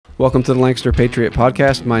Welcome to the Lancaster Patriot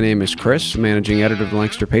Podcast. My name is Chris, managing editor of the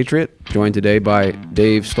Lancaster Patriot, joined today by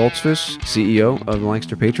Dave Stoltzfus, CEO of the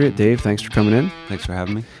Lancaster Patriot. Dave, thanks for coming in. Thanks for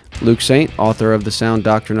having me. Luke Saint, author of The Sound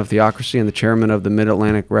Doctrine of Theocracy and the chairman of the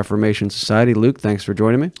Mid-Atlantic Reformation Society. Luke, thanks for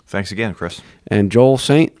joining me. Thanks again, Chris. And Joel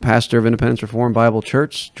Saint, pastor of Independence Reformed Bible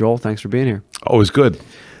Church. Joel, thanks for being here. Always good.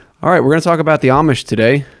 All right, we're going to talk about the Amish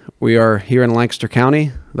today. We are here in Lancaster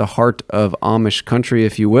County, the heart of Amish country,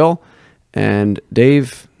 if you will. And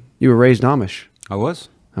Dave, you were raised Amish. I was.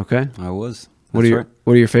 Okay. I was. What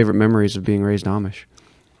are your favorite memories of being raised Amish?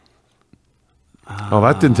 Oh,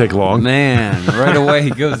 that didn't take long. Man, right away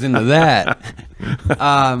he goes into that.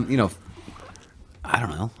 I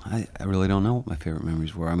don't know. I really don't know what my favorite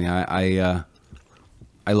memories were. I mean, I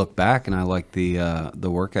look back and I like the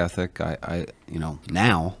work ethic.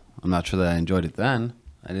 Now I'm not sure that I enjoyed it then.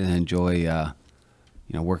 I didn't enjoy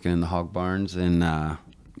working in the hog barns and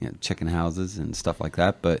chicken houses and stuff like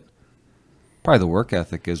that, but probably the work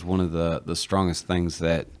ethic is one of the strongest things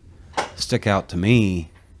that stick out to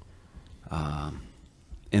me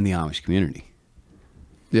in the Amish community.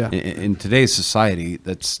 Yeah. In today's society,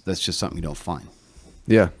 that's just something you don't find.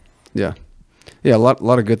 Yeah. A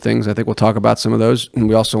lot of good things. I think we'll talk about some of those, and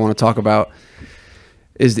we also want to talk about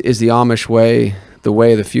is the Amish way the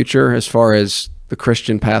way of the future as far as the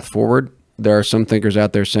Christian path forward. There are some thinkers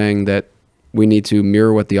out there saying that we need to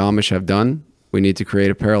mirror what the Amish have done. We need to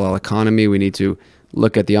create a parallel economy. We need to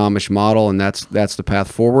look at the Amish model, and that's the path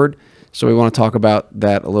forward. So we want to talk about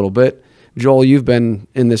that a little bit. Joel, you've been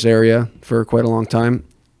in this area for quite a long time.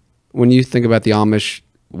 When you think about the Amish,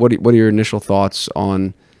 what are your initial thoughts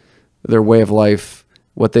on their way of life,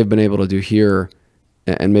 what they've been able to do here,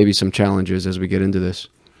 and maybe some challenges as we get into this?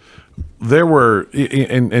 There were,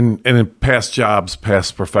 in past jobs,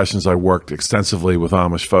 past professions, I worked extensively with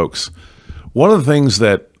Amish folks. One of the things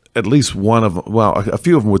that at least a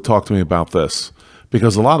few of them would talk to me about this,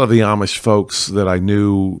 because a lot of the Amish folks that I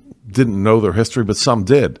knew didn't know their history, but some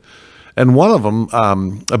did. And one of them,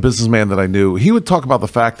 a businessman that I knew, he would talk about the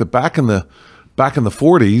fact that back in the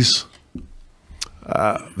 40s,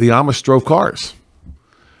 the Amish drove cars.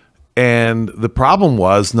 And the problem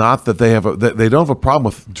was not that they don't have a problem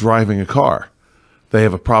with driving a car. They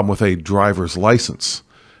have a problem with a driver's license.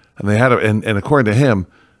 And they had and according to him,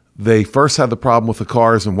 they first had the problem with the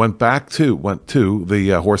cars and went to the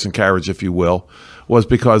horse and carriage, if you will, was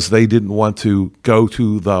because they didn't want to go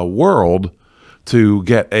to the world to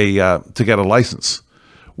get a license,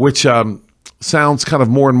 which sounds kind of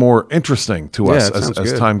more and more interesting to us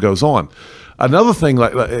as time goes on. Another thing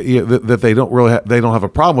that they don't have a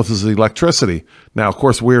problem with is the electricity. Now, of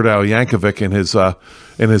course, Weird Al Yankovic in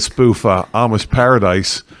his spoof Amish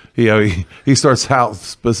Paradise, he starts out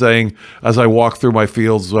saying, as I walk through my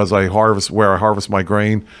fields, where I harvest my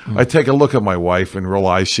grain, I take a look at my wife and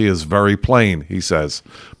realize she is very plain, he says.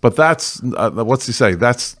 But that's, what's he say?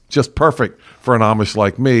 That's just perfect for an Amish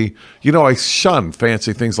like me. I shun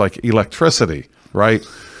fancy things like electricity, right?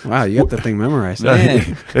 Wow, you got that thing memorized.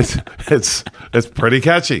 It's pretty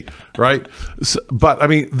catchy, right? But I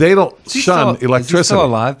mean, they don't shun electricity. Is he still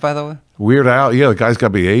alive, by the way? Weird Al, the guy's got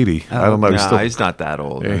to be 80. I don't know. He's not that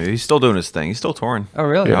old. Yeah. He's still doing his thing. He's still touring. Oh,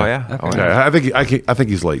 really? Yeah. Oh, yeah. Okay. I think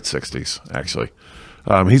he's late 60s, actually.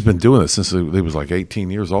 He's been doing this since he was like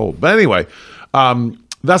 18 years old. But anyway,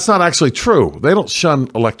 that's not actually true. They don't shun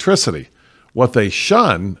electricity. What they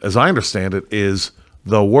shun, as I understand it, is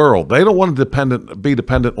the world. They don't want to be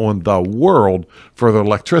dependent on the world for their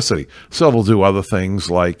electricity. So they'll do other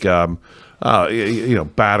things like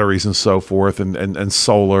batteries and so forth, and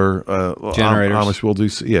solar. Generators. Amish will do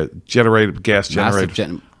gas generators,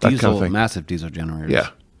 that kind of thing. Massive diesel generators.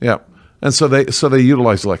 Yeah. And so they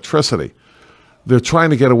utilize electricity. They're trying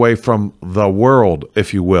to get away from the world,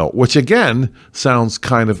 if you will, which again sounds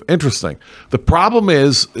kind of interesting. The problem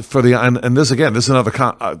is and this is another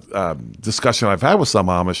discussion I've had with some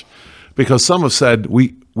Amish, because some have said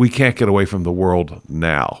we can't get away from the world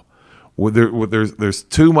now. There's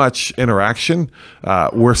too much interaction.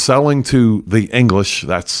 We're selling to the English.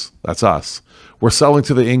 That's us. We're selling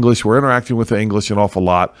to the English. We're interacting with the English an awful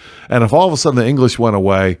lot. And if all of a sudden the English went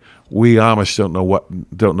away, we Amish don't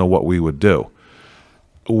know what we would do.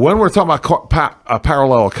 When we're talking about a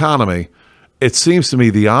parallel economy, it seems to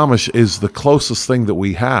me the Amish is the closest thing that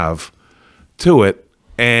we have to it.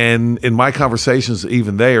 And in my conversations,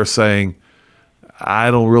 even they are saying,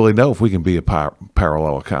 I don't really know if we can be a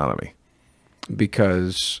parallel economy.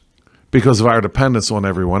 Because of our dependence on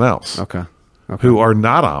everyone else. Okay. Who are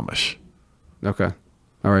not Amish. Okay.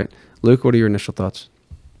 All right. Luke, what are your initial thoughts?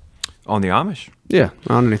 On the Amish? Yeah,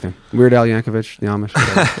 on anything. Weird Al Yankovic, the Amish.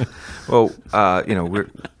 Well,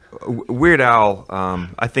 Weird Al.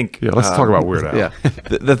 I think. Yeah, let's talk about Weird Al. Yeah.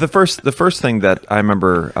 The first thing that I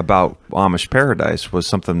remember about Amish Paradise was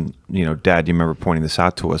something, Dad, you remember pointing this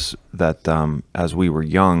out to us, that as we were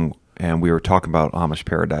young and we were talking about Amish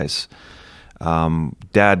Paradise,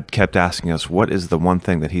 Dad kept asking us, what is the one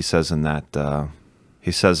thing that he says in that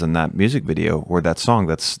music video or that song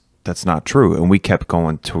that's not true? And we kept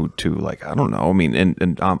going to like, I don't know. I mean,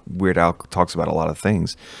 and Weird Al talks about a lot of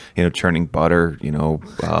things, churning butter,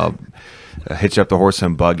 hitch up the horse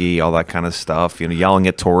and buggy, all that kind of stuff, yelling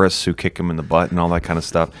at tourists who kick him in the butt and all that kind of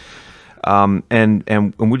stuff. And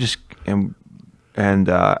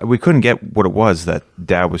we couldn't get what it was that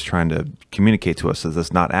Dad was trying to communicate to us, that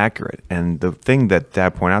that's not accurate. And the thing that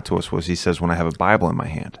Dad pointed out to us was, he says, when I have a Bible in my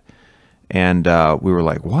hand. And we were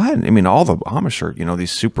like, what? I mean, all the Amish are,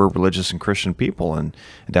 these super religious and Christian people. And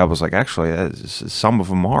Dad was like, actually, some of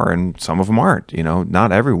them are and some of them aren't.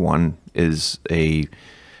 Not everyone is a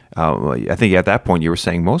I think at that point you were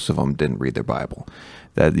saying most of them didn't read their Bible.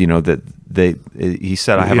 That, he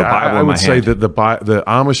said, I have a Bible in my hand. I would say that the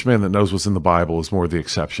Amish man that knows what's in the Bible is more the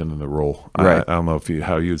exception than the rule. Right. I don't know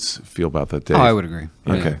how you'd feel about that, Dave. Oh, I would agree.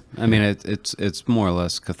 Okay. I mean, it's more or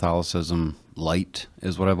less Catholicism light,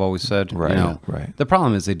 is what I've always said. Right. Right. The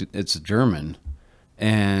problem is it's German,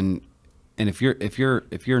 and if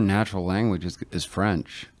your natural language is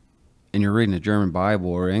French, and you're reading a German Bible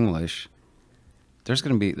or English, there's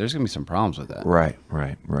gonna be some problems with that. Right.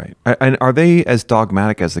 And are they as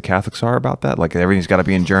dogmatic as the Catholics are about that? Like everything's got to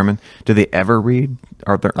be in German? Do they ever read?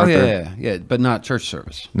 Yeah, but not church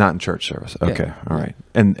service. Not in church service. Okay, Yeah. All right.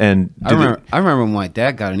 And I remember when my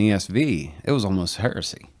dad got an ESV, it was almost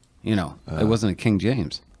heresy. It wasn't a King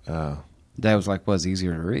James. Dad was like, "Was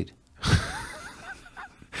easier to read."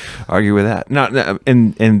 Argue with that. No,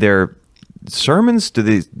 in their sermons,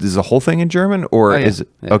 is the whole thing in German, or is it?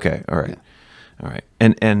 Yeah. Okay, all right. Yeah. All right,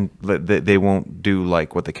 and they won't do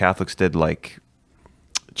like what the Catholics did, like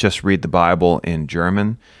just read the Bible in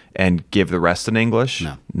German and give the rest in English.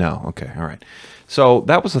 No. Okay, all right. So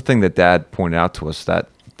that was the thing that Dad pointed out to us that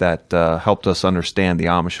helped us understand the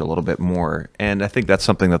Amish a little bit more, and I think that's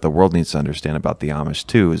something that the world needs to understand about the Amish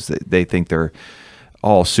too. Is that they think they're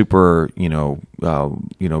all super,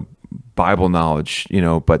 Bible knowledge,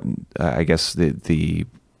 but I guess the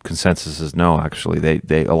consensus is no. Actually,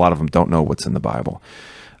 they a lot of them don't know what's in the Bible.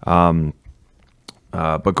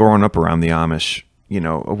 But growing up around the Amish,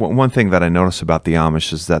 one thing that I notice about the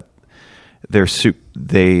Amish is that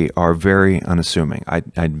they are very unassuming. I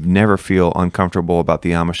never feel uncomfortable about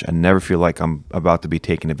the Amish. I never feel like I'm about to be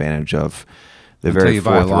taken advantage of. Until you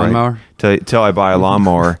buy a lawnmower? Till I buy a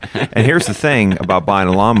lawnmower. And here's the thing about buying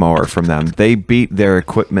a lawnmower from them. They beat their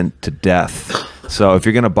equipment to death. So if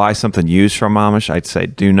you're going to buy something used from Amish, I'd say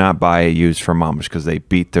do not buy it used from Amish, because they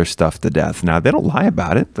beat their stuff to death. Now, they don't lie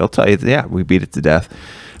about it. They'll tell you, yeah, we beat it to death.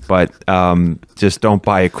 But just don't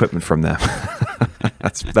buy equipment from them.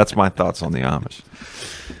 That's my thoughts on the Amish.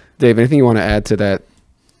 Dave, anything you want to add to that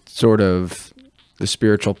sort of the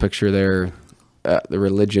spiritual picture there, the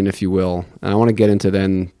religion, if you will? And I want to get into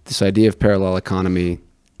then this idea of parallel economy,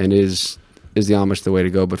 and is the Amish the way to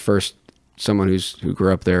go? But first, someone who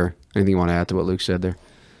grew up there, anything you want to add to what Luke said there?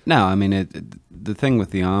 No, I mean, the thing with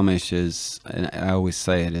the Amish is, and I always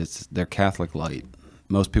say it, is they're Catholic light.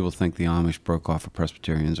 Most people think the Amish broke off of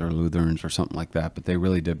Presbyterians or Lutherans or something like that, but they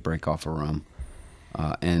really did break off of Rome,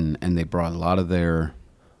 and they brought a lot of their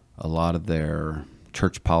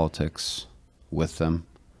church politics with them.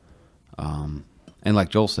 And like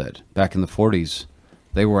Joel said, back in the 40s,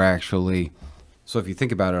 they were actually, so if you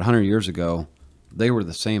think about it, 100 years ago, they were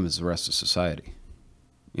the same as the rest of society.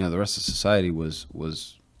 The rest of society was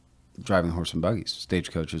driving horse and buggies,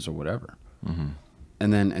 stagecoaches or whatever. Mm-hmm.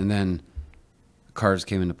 And then cars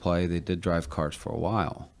came into play. They did drive cars for a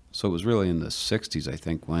while. So it was really in the 60s, I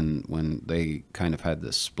think, when they kind of had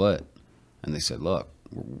this split, and they said, look,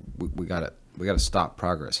 we got to stop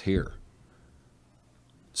progress here.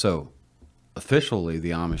 So officially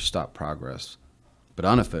the Amish stopped progress, but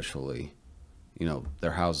unofficially,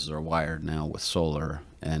 their houses are wired now with solar,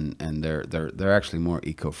 and they're actually more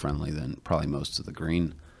eco-friendly than probably most of the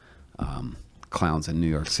green clowns in New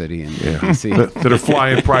York City and DC. that are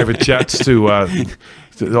flying private jets to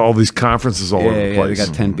all these conferences all over the place. They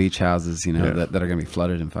got 10 beach houses, that are going to be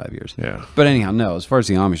flooded in 5 years. Yeah. But anyhow, no. As far as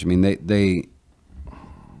the Amish, I mean,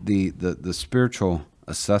 the spiritual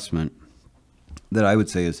assessment that I would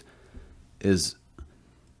say is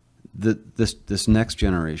this next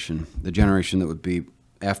generation, the generation that would be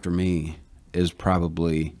after me, is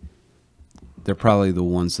probably the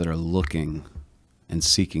ones that are looking and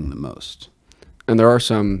seeking the most. And there's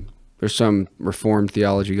some Reformed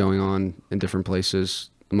theology going on in different places.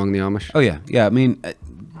 among the Amish? Oh yeah, yeah. I mean,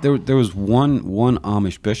 there was one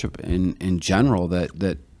Amish bishop in general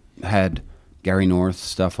that had Gary North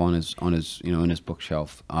stuff on his in his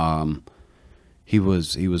bookshelf. He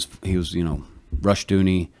was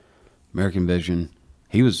Rushdoony, American Vision.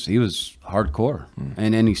 He was hardcore,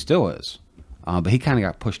 and he still is. But he kind of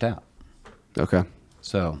got pushed out. Okay.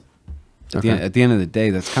 So at the end of the day,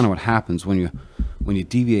 that's kind of what happens when you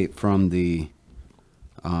deviate from the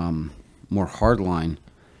more hard line.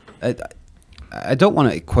 I don't want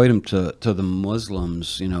to equate them to the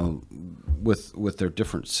Muslims, with their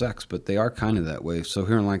different sects, but they are kind of that way. So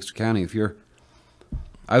here in Lancaster County,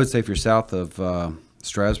 I would say if you're south of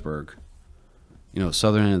Strasburg,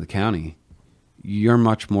 southern end of the county, you're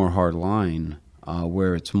much more hard line,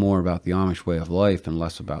 where it's more about the Amish way of life and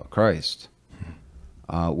less about Christ.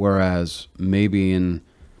 Whereas maybe in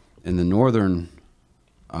the northern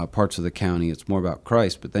parts of the county, it's more about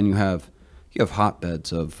Christ. But then you have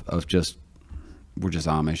hotbeds of just, we're just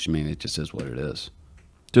Amish. I mean, it just is what it is.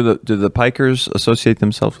 Do the Pikers associate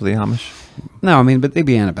themselves with the Amish? No, I mean, but they'd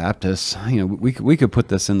be Anabaptists. We could put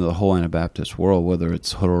this into the whole Anabaptist world, whether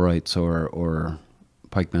it's Hutterites or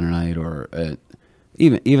Pike Mennonite or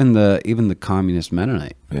even the communist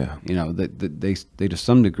Mennonite. Yeah, they to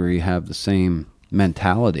some degree have the same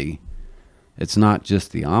mentality. It's not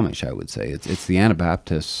just the Amish, I would say. It's the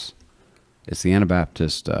Anabaptists. It's the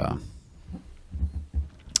Anabaptist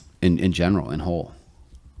in general, in whole.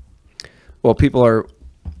 Well,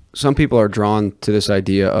 some people are drawn to this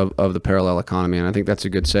idea of the parallel economy, and I think that's a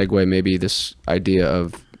good segue. Maybe this idea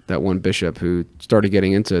of that one bishop who started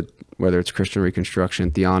getting into whether it's Christian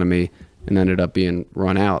Reconstruction, theonomy, and ended up being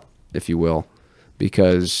run out, if you will,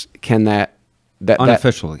 because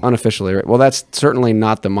unofficially, right? Well, that's certainly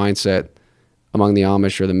not the mindset among the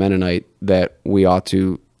Amish or the Mennonite, that we ought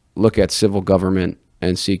to look at civil government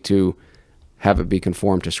and seek to have it be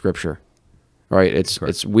conformed to Scripture. Right,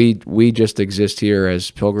 it's we just exist here as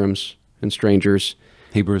pilgrims and strangers,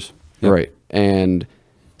 Hebrews, yep. Right, and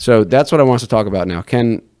so that's what I want us to talk about now.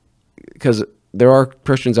 Because there are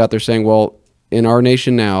Christians out there saying, well, in our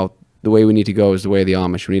nation now, the way we need to go is the way of the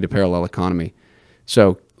Amish. We need a parallel economy.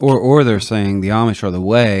 So, or they're saying the Amish are the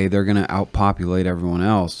way. They're going to outpopulate everyone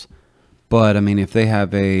else. But I mean, if they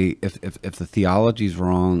have if the theology's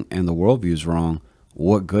wrong and the worldview's wrong,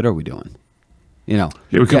 what good are we doing? Yeah,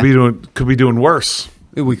 we could be doing worse.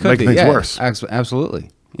 We could make things worse. Absolutely.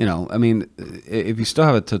 I mean, if you still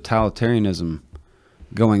have a totalitarianism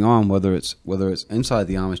going on, whether it's inside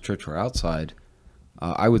the Amish church or outside,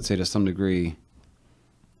 I would say to some degree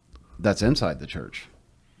that's inside the church.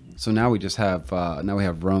 So now we just have Rome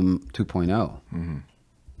 2.0. Mm-hmm.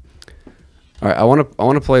 All right, I want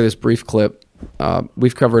to play this brief clip.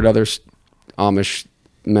 We've covered other Amish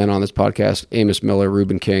men on this podcast: Amos Miller,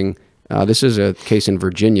 Reuben King. This is a case in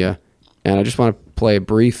Virginia, and I just want to play a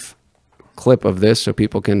brief clip of this so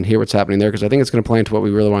people can hear what's happening there, because I think it's going to play into what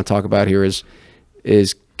we really want to talk about here is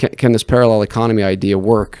can this parallel economy idea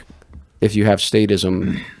work if you have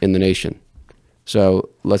statism in the nation? So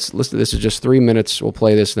let's listen. This is just 3 minutes. We'll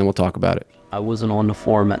play this, and then we'll talk about it. I wasn't on the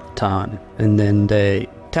farm at the time, and then they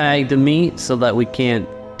tagged the meat so that we can't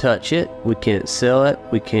touch it, we can't sell it,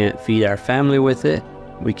 we can't feed our family with it,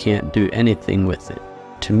 we can't do anything with it.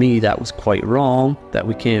 To me, that was quite wrong, that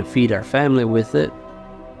we can't feed our family with it,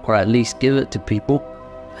 or at least give it to people.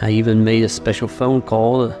 I even made a special phone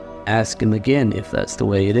call to ask him again if that's the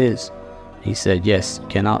way it is. He said, yes, you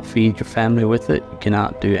cannot feed your family with it, you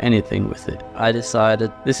cannot do anything with it. I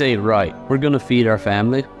decided, this ain't right. We're gonna feed our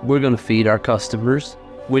family, we're gonna feed our customers.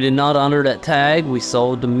 We did not honor that tag, we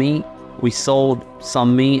sold the meat. We sold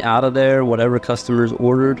some meat out of there, whatever customers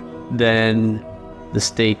ordered. Then the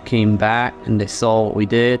state came back and they saw what we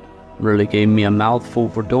did. Really gave me a mouthful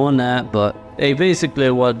for doing that, but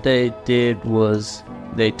basically what they did was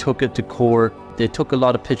they took it to court. They took a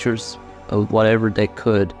lot of pictures of whatever they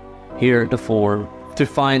could here at the farm to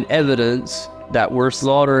find evidence that we're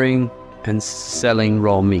slaughtering and selling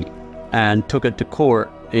raw meat, and took it to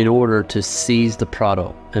court in order to seize the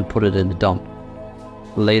product and put it in the dump.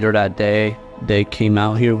 Later that day, they came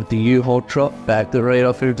out here with the U-Haul truck, backed it right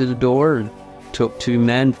up here to the door, and took 2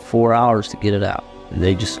 men 4 hours to get it out. And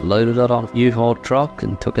they just loaded it on a U-Haul truck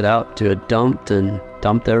and took it out to a dump and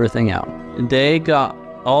dumped everything out. And they got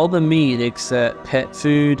all the meat except pet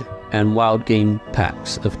food and wild game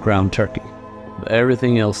packs of ground turkey. But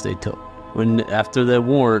everything else they took. After the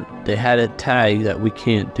warrant, they had a tag that we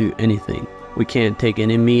can't do anything. We can't take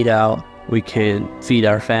any meat out. We can't feed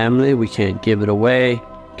our family. We can't give it away.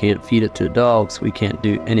 Can't feed it to dogs. We can't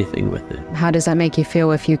do anything with it. How does that make you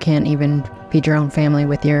feel if you can't even feed your own family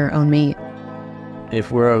with your own meat?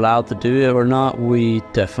 if we're allowed to do it or not, we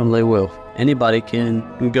definitely will. Anybody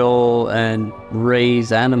can go and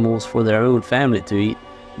raise animals for their own family to eat.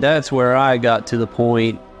 That's where I got to the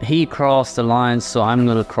point. He crossed the lines, so I'm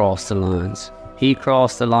going to cross the lines. He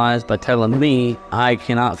crossed the lines by telling me I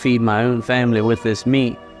cannot feed my own family with this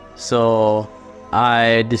meat. So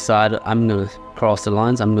I decided I'm going to cross the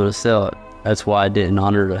lines, I'm going to sell it. That's why I didn't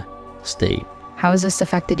honor the state. How has this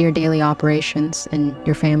affected your daily operations and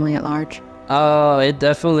your family at large? It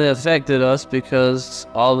definitely affected us because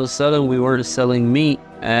all of a sudden we weren't selling meat,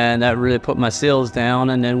 and that really put my sales down,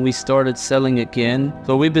 and then we started selling again.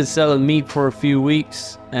 So we've been selling meat for a few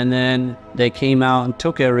weeks, and then they came out and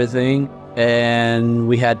took everything, and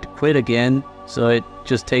we had to quit again. So it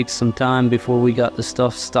just takes some time before we got the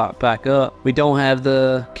stuff stocked back up. We don't have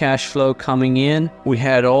the cash flow coming in. We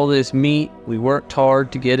had all this meat. We worked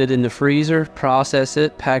hard to get it in the freezer, process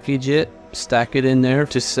it, package it, stack it in there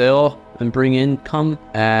to sell and bring income.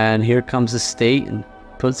 And here comes the state and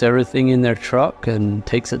puts everything in their truck and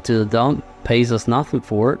takes it to the dump, pays us nothing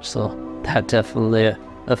for it. So that definitely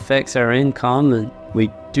affects our income, and we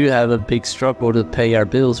do have a big struggle to pay our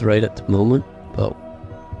bills right at the moment. But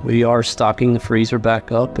we are stocking the freezer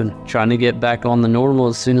back up and trying to get back on the normal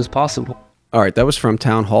as soon as possible. All right, that was from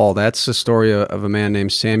Town Hall. That's the story of a man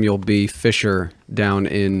named Samuel B. Fisher down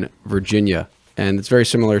in Virginia. And it's very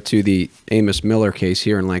similar to the Amos Miller case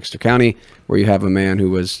here in Lancaster County, where you have a man who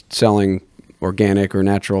was selling organic or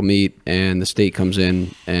natural meat, and the state comes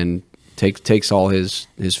in and takes all his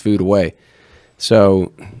food away.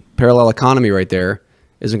 So parallel economy right there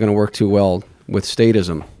isn't going to work too well with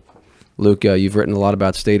statism. Luke, you've written a lot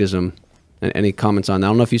about statism. Any comments on that? I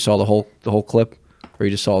don't know if you saw the whole clip, or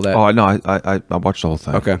you just saw that. Oh no, I watched the whole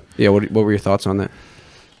thing. Okay, yeah. What were your thoughts on that?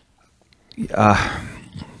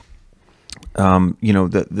 You know,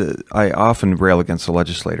 I often rail against the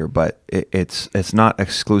legislator, but it's not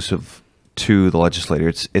exclusive to the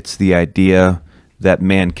legislator. It's the idea that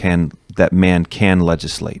man can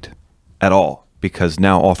legislate at all, because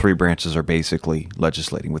now all three branches are basically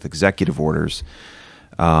legislating with executive orders.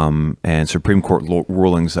 And Supreme Court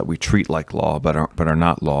rulings that we treat like law, but are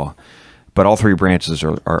not law. But all three branches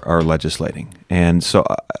are legislating. And so,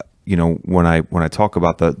 you know, when I talk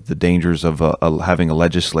about the dangers of having a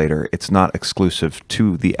legislator, it's not exclusive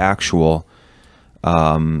to the actual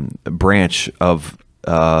branch of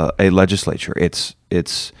a legislature. It's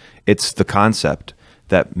the concept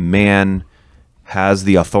that man has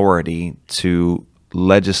the authority to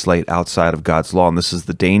legislate outside of God's law, and this is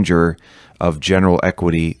the danger of general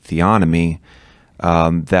equity theonomy,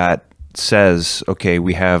 that says, okay,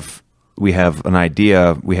 we have an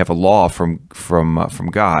idea, we have a law from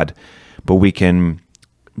God, but we can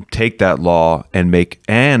take that law and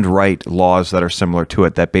write laws that are similar to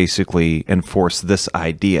it that basically enforce this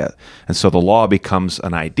idea. And so the law becomes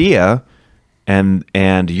an idea, and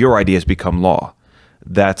your ideas become law.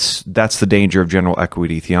 That's the danger of general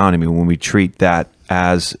equity theonomy, when we treat that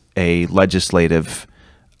as a legislative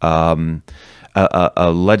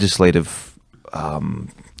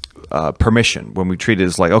permission, when we treat it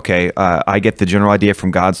as like, okay, I get the general idea from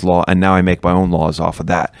God's law, and now I make my own laws off of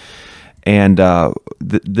that. And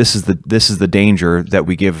this is the danger that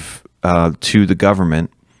we give to the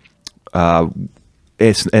government.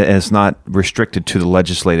 It's not restricted to the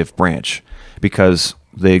legislative branch, because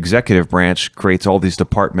the executive branch creates all these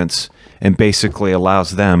departments and basically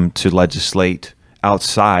allows them to legislate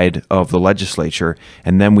outside of the legislature.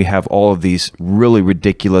 And then we have all of these really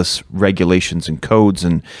ridiculous regulations and codes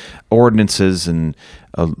and ordinances and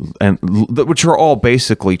which are all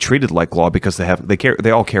basically treated like law, because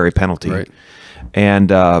they all carry penalty. Right. And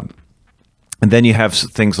then you have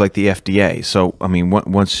things like the FDA. So I mean,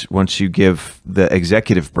 once you give the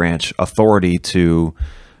executive branch authority to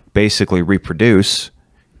basically reproduce,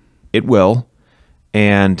 it will,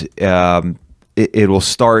 and it will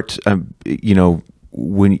start. You know,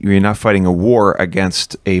 when you're not fighting a war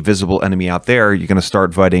against a visible enemy out there, you're going to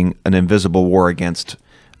start fighting an invisible war against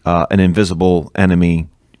an invisible enemy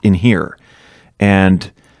in here. And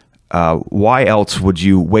why else would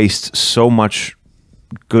you waste so much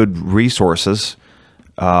good resources?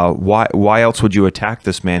 Why else would you attack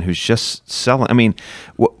this man who's just selling? I mean,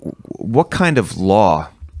 what kind of law?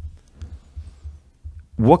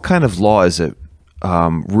 What kind of law is it,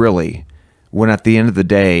 really, when at the end of the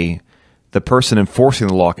day, the person enforcing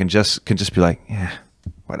the law can just be like, yeah,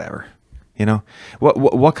 whatever, you know?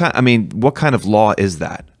 What kind of law is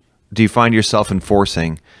that? Do you find yourself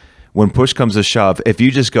enforcing when push comes to shove? If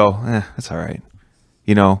you just go, that's all right,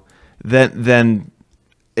 you know, then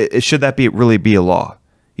should that really be a law?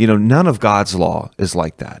 You know, none of God's law is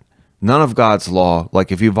like that. None of God's law,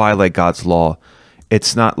 like if you violate God's law,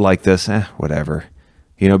 it's not like this, whatever.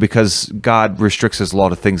 You know, because God restricts his law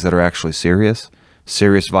to things that are actually serious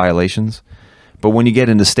violations. But when you get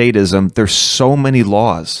into statism, there's so many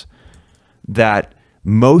laws that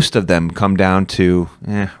most of them come down to,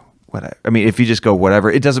 whatever. I mean, if you just go whatever,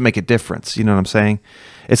 it doesn't make a difference. You know what I'm saying?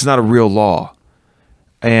 It's not a real law.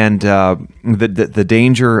 And the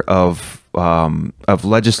danger of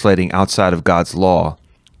legislating outside of God's law,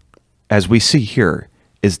 as we see here,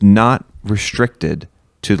 is not restricted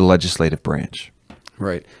to the legislative branch.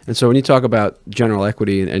 Right. And so when you talk about general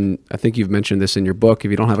equity, and I think you've mentioned this in your book, if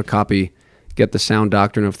you don't have a copy, get The Sound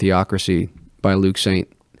Doctrine of Theocracy by Luke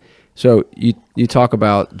Saint. So you talk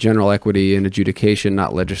about general equity and adjudication,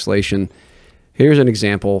 not legislation. Here's an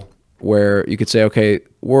example where you could say, okay,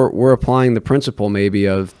 we're applying the principle maybe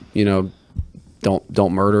of, you know,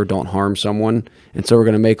 don't murder, don't harm someone, and so we're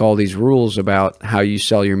going to make all these rules about how you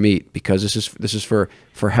sell your meat because this is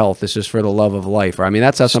for health, this is for the love of life. Or I mean,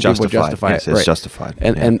 that's how some people justify it. Yes, it's justified.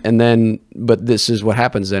 And then, but this is what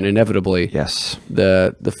happens then inevitably. Yes,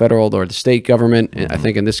 the federal or the state government, I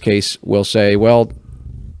think in this case, will say, well,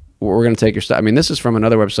 we're going to take your stuff. I mean, this is from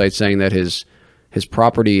another website saying that his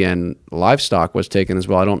property and livestock was taken as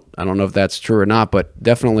well. I don't know if that's true or not, but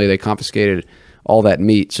definitely they confiscated all that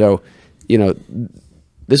meat. So, you know,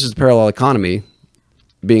 this is the parallel economy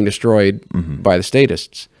being destroyed by the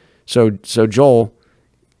statists. So Joel,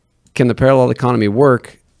 can the parallel economy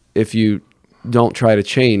work if you don't try to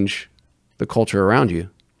change the culture around you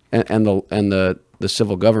and the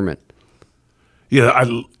civil government?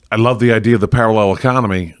 Yeah, I love the idea of the parallel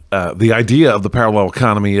economy. The idea of the parallel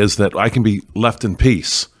economy is that I can be left in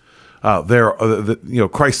peace.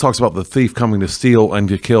 Christ talks about the thief coming to steal and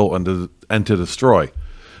to kill and to destroy.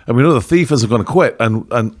 And we know the thief isn't going to quit.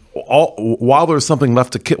 And while there's something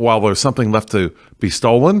left to be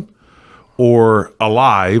stolen, or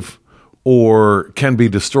alive, or can be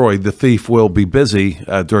destroyed, the thief will be busy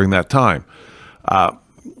during that time.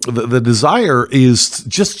 The desire is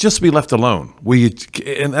just to be left alone.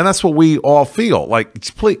 And that's what we all feel. Like,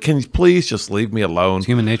 can you please just leave me alone? It's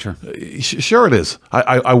human nature. Sure it is.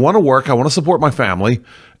 I want to work. I want to support my family.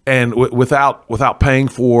 And without paying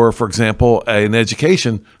for example, an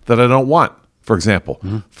education that I don't want, for example,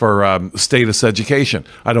 for status education.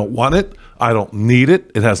 I don't want it. I don't need it.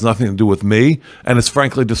 It has nothing to do with me. And it's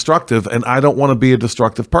frankly destructive. And I don't want to be a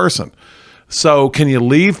destructive person. So can you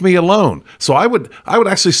leave me alone? So I would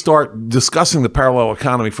actually start discussing the parallel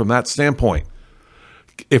economy from that standpoint.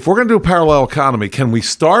 If we're going to do a parallel economy, can we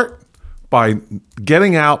start by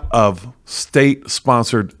getting out of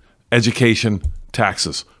state-sponsored education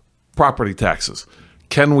taxes, property taxes?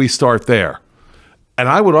 Can we start there? And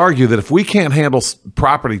I would argue that if we can't handle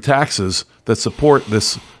property taxes that support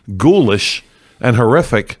this ghoulish and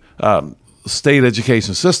horrific state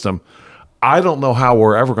education system, I don't know how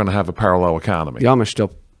we're ever going to have a parallel economy. The Amish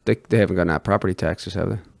still, they haven't gotten out property taxes, have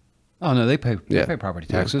they? Oh no, they pay property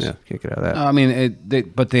taxes. Yeah, can't get out of that. I mean,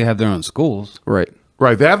 but they have their own schools. Right.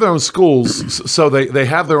 They have their own schools, so they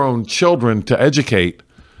have their own children to educate,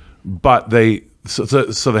 but they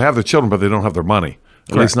have their children, but they don't have their money.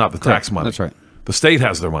 At least not the tax money. That's right. The state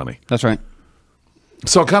has their money. That's right.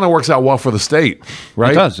 So it kind of works out well for the state,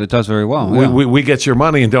 right? It does very well. We get your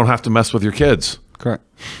money and don't have to mess with your kids. Correct.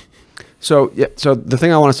 So the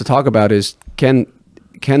thing I want us to talk about is can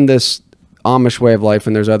this Amish way of life,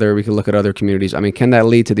 and we can look at other communities, I mean, can that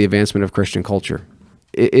lead to the advancement of Christian culture?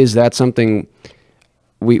 Is that something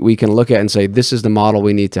we can look at and say, this is the model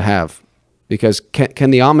we need to have? Because can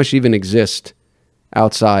the Amish even exist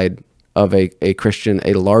outside of a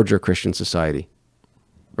larger Christian society?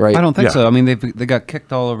 Right? I don't think so. I mean, they got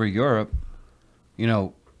kicked all over Europe, you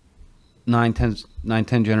know,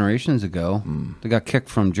 9-10 generations ago. They got kicked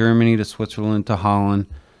from Germany to Switzerland to Holland,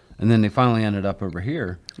 and then they finally ended up over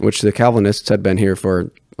here. Which the Calvinists had been here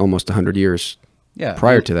for almost 100 years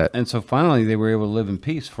prior to that. And so finally they were able to live in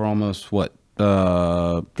peace for almost,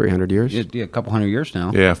 300 years? Yeah, a couple hundred years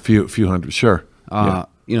now. Yeah, a few hundred, sure.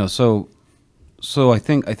 You know, so I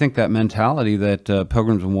think that mentality that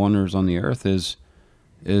Pilgrims and Wanderers on the Earth is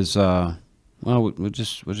we'll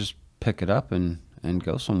just pick it up and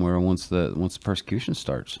go somewhere once the persecution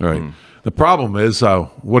starts. Right. The problem is,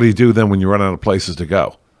 what do you do then when you run out of places to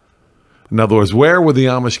go? In other words, where would the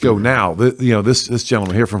Amish go now? This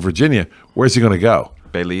gentleman here from Virginia, where's he going to go?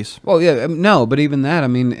 Baileys. Well, yeah, no, but even that, I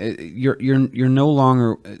mean, you're no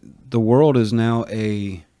longer. The world is now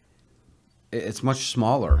it's much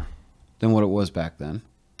smaller than what it was back then.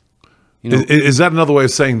 You know, is that another way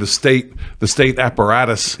of saying the state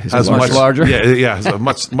apparatus has much larger? Yeah, has a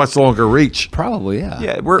much longer reach. Probably, yeah.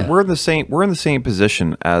 Yeah, we're in the same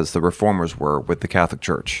position as the Reformers were with the Catholic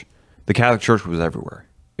Church. The Catholic Church was everywhere.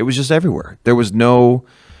 It was just everywhere. There was no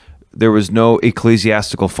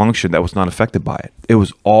ecclesiastical function that was not affected by it. It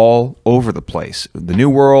was all over the place. The New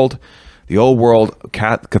World, the Old World,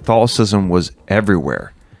 Catholicism was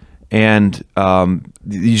everywhere, and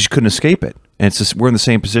you just couldn't escape it. And it's just, we're in the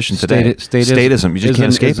same position today. Statism. You just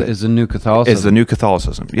can't escape it. Is the new Catholicism. Is the new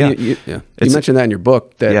Catholicism. Yeah. You mentioned that in your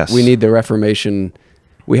book, that Yes. we need the Reformation.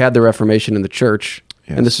 We had the Reformation in the church.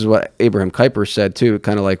 Yes. And this is what Abraham Kuyper said too,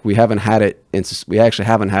 kind of like we actually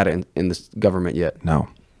haven't had it in this government yet. No.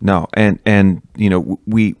 And you know,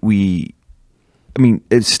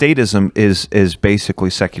 statism is basically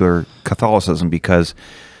secular Catholicism, because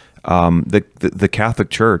the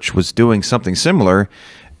Catholic Church was doing something similar,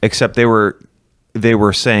 except they were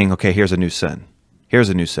saying, okay, here's a new sin. Here's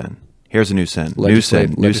a new sin. Here's a new sin. New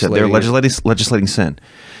sin. They're legislating sin.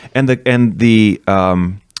 And the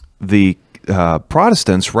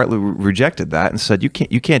Protestants rightly rejected that and said, you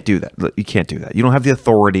can't do that. You can't do that. You don't have the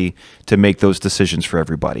authority to make those decisions for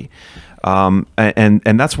everybody. And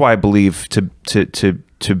that's why I believe to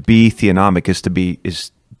be theonomic is to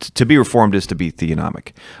be reformed is to be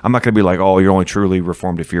theonomic. I'm not going to be like, oh, you're only truly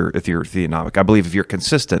reformed if you're theonomic. I believe if you're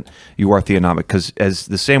consistent, you are theonomic, because as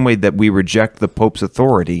the same way that we reject the Pope's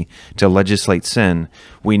authority to legislate sin,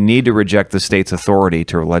 we need to reject the state's authority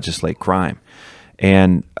to legislate crime.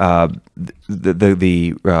 And the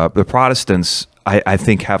Protestants, I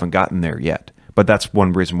think, haven't gotten there yet. But that's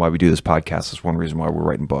one reason why we do this podcast. That's one reason why we're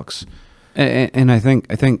writing books. And I think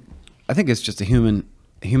it's just a human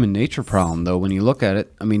nature problem, though. When you look at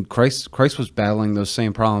it, I mean, Christ was battling those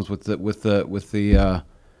same problems with the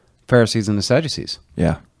Pharisees and the Sadducees.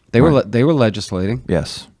 Yeah, they were legislating.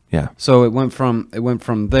 Yes, yeah. So it went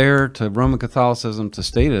from there to Roman Catholicism to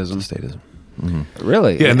statism. Mm-hmm.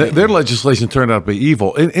 Really? Yeah, and their legislation turned out to be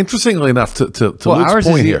evil. And interestingly enough, to Luke's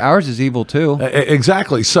point here, ours is evil too.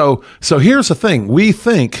 Exactly. So here's the thing: we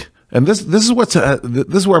think, and this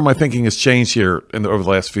is where my thinking has changed here over the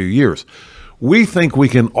last few years. We think we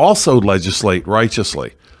can also legislate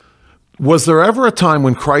righteously. Was there ever a time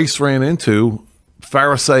when Christ ran into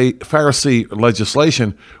Pharisee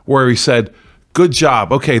legislation where he said, "Good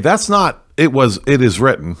job. Okay, that's not it is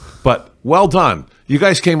written, but well done. You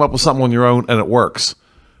guys came up with something on your own and it works."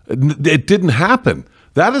 It didn't happen.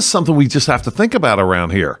 That is something we just have to think about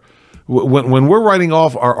around here. When we're writing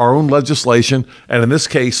off our own legislation, and in this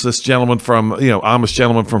case, this gentleman from, Amish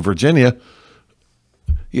gentleman from Virginia,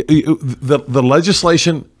 the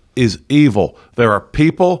legislation is evil. There are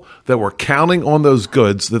people that were counting on those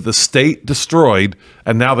goods that the state destroyed,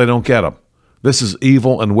 and now they don't get them. This is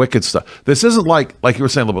evil and wicked stuff. This isn't like you were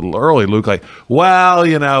saying a little bit early, Luke, like, well,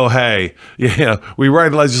 hey, we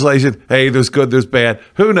write legislation. Hey, there's good, there's bad.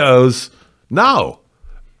 Who knows? No,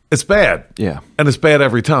 it's bad. Yeah. And it's bad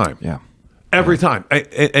every time. Yeah. Every time.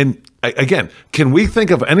 And again, can we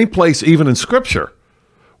think of any place, even in Scripture,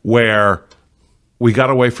 where we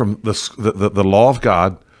got away from the law of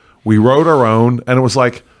God, we wrote our own, and it was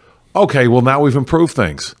like, okay, well, now we've improved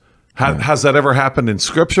things. Has that ever happened in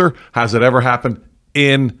Scripture? Has it ever happened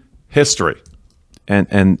in history?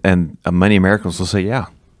 And many Americans will say, yeah,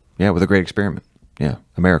 with a great experiment. Yeah,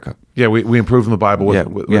 America. Yeah, we improved in the Bible.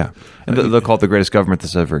 And they'll call it the greatest government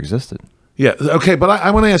that's ever existed. Yeah, okay, but I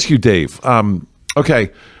want to ask you, Dave.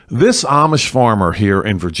 Okay, this Amish farmer here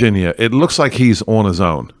in Virginia, it looks like he's on his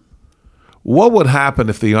own. What would happen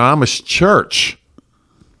if the Amish church,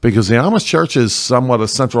 because the Amish church is somewhat a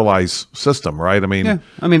centralized system, right? I mean,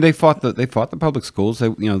 they fought the public schools. They,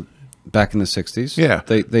 back in the 60s. Yeah,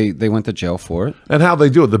 they went to jail for it. And how they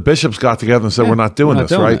do it? The bishops got together and said, "We're not doing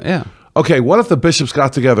this, right?" Yeah. Okay, what if the bishops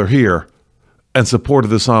got together here and supported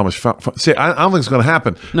this Amish? See, I don't think it's going to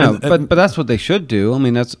happen. No, but that's what they should do. I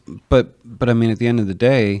mean, but I mean, at the end of the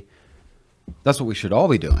day, that's what we should all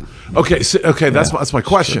be doing. Okay, that's my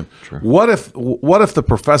question. Sure. What if the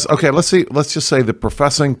professor? Okay, let's just say the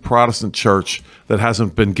professing Protestant church that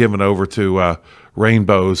hasn't been given over to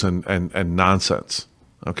rainbows and nonsense.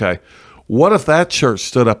 Okay, what if that church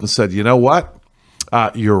stood up and said, "You know what?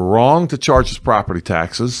 You're wrong to charge us property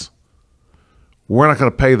taxes. We're not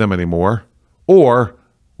going to pay them anymore, or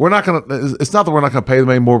we're not going to. It's not that we're not going to pay them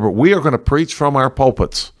anymore, but we are going to preach from our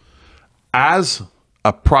pulpits as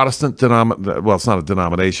a Protestant denomination. Well, it's not a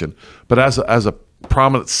denomination, but as a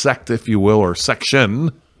prominent sect, if you will, or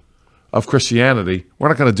section of Christianity. We're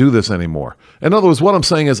not going to do this anymore." In other words, what I'm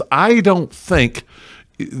saying is, I don't think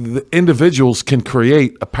the individuals can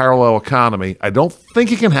create a parallel economy. I don't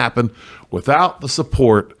think it can happen without the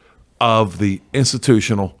support of the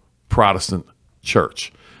institutional Protestant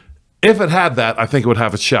church. If it had that, I think it would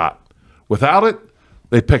have a shot. Without it,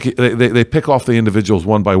 They pick off the individuals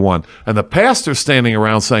one by one. And the pastor's standing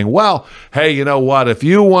around saying, well, hey, you know what? If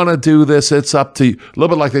you want to do this, it's up to you. A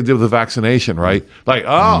little bit like they did with the vaccination, right? Like,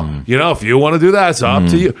 if you want to do that, it's up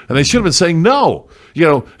to you. And they should have been saying no.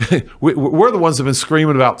 We're the ones that have been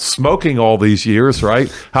screaming about smoking all these years,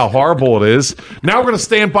 right? How horrible it is. Now we're going to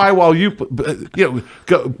stand by while you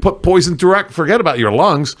put poison direct. Forget about your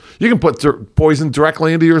lungs. You can put poison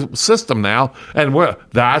directly into your system now, and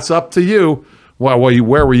that's up to you. Well,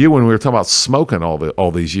 where were you when we were talking about smoking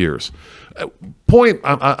all these years? Point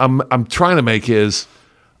I'm trying to make is,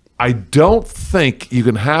 I don't think you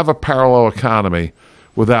can have a parallel economy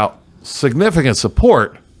without significant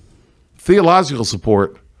support, theological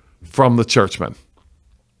support from the churchmen.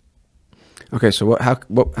 Okay, so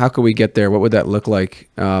how could we get there? What would that look like?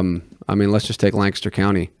 Let's just take Lancaster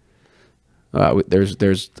County.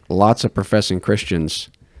 There's lots of professing Christians.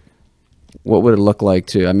 What would it look like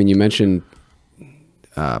to? You mentioned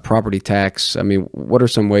property tax. What are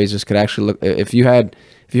some ways this could actually look? If you had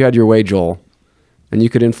your way, Joel, and you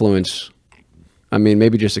could influence,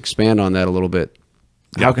 maybe just expand on that a little bit.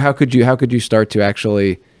 Yep. How could you start to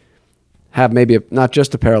actually have maybe not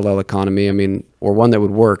just a parallel economy, or one that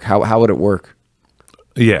would work? How would it work?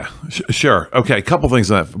 Yeah, sure. Okay, a couple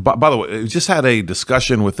things on that. By the way, we just had a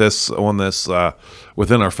discussion with this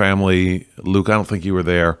within our family. Luke, I don't think you were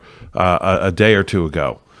there a day or two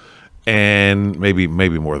ago, and maybe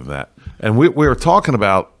more than that. And we were talking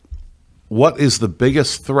about what is the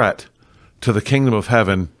biggest threat to the kingdom of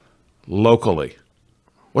heaven locally.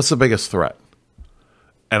 What's the biggest threat?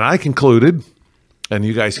 And I concluded, and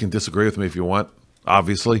you guys can disagree with me if you want,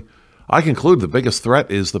 obviously, I conclude the biggest threat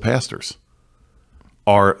is the pastors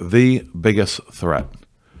are the biggest threat.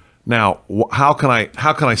 Now, how can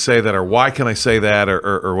I say that, or why can I say that,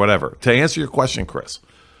 or whatever? To answer your question, Chris,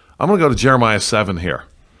 I'm going to go to Jeremiah 7 here.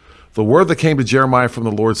 The word that came to Jeremiah from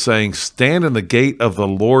the Lord saying, stand in the gate of the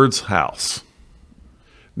Lord's house.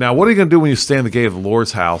 Now, what are you going to do when you stand in the gate of the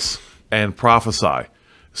Lord's house and prophesy?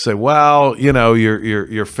 Say, well,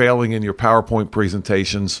 you're failing in your PowerPoint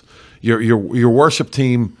presentations. Your worship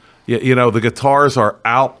team, the guitars are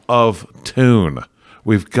out of tune.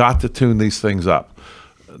 We've got to tune these things up.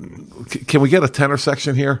 Can we get a tenor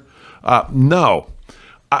section here? No.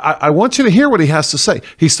 I want you to hear what he has to say.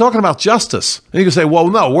 He's talking about justice. And you can say, well,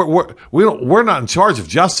 no, we're not in charge of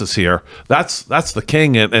justice here. That's the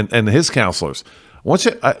king and his counselors.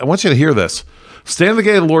 I want you to hear this. Stand in the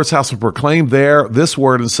gate of the Lord's house and proclaim there this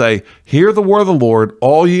word and say, hear the word of the Lord,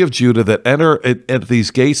 all ye of Judah that enter at these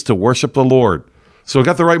gates to worship the Lord. So we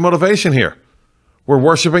got the right motivation here. We're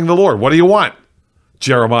worshiping the Lord. What do you want?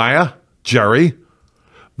 Jerry.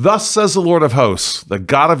 Thus says the Lord of hosts, the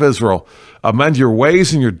God of Israel, amend your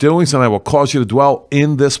ways and your doings, and I will cause you to dwell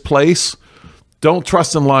in this place. Don't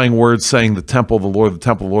trust in lying words saying the temple of the Lord, the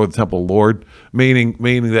temple of the Lord, the temple of the Lord, meaning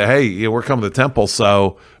that, hey, we're coming to the temple,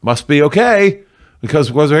 so must be okay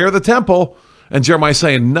because we're here at the temple. And Jeremiah's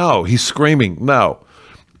saying, no. He's screaming, no.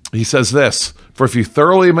 He says this, for if you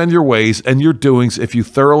thoroughly amend your ways and your doings, if you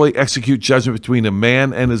thoroughly execute judgment between a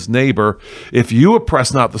man and his neighbor, if you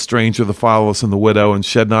oppress not the stranger, the fatherless, and the widow, and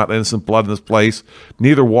shed not innocent blood in this place,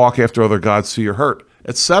 neither walk after other gods to your hurt,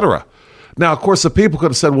 etc. Now, of course, the people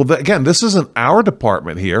could have said, well, again, this isn't our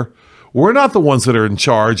department here. We're not the ones that are in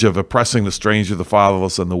charge of oppressing the stranger, the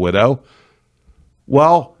fatherless, and the widow.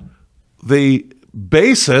 Well, the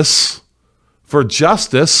basis for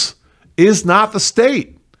justice is not the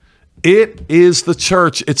state. It is the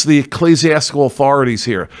church. It's the ecclesiastical authorities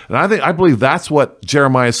here. And I believe that's what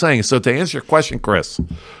Jeremiah is saying. So to answer your question, Chris,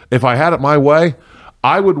 if I had it my way,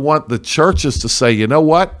 I would want the churches to say, you know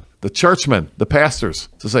what? The churchmen, the pastors,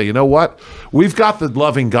 to say, you know what? We've got the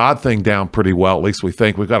loving God thing down pretty well, at least we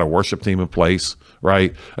think. We've got a worship team in place,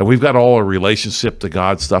 right? And we've got all our relationship to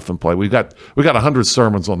God stuff in play. We've got 100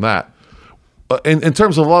 sermons on that. In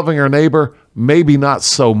terms of loving our neighbor, maybe not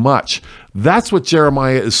so much. That's what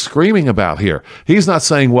Jeremiah is screaming about here. He's not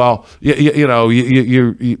saying, well, you've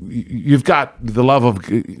got the love of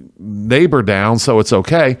neighbor down, so it's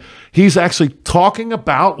okay. He's actually talking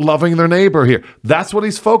about loving their neighbor here. That's what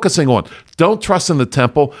he's focusing on. Don't trust in the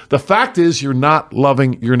temple. The fact is you're not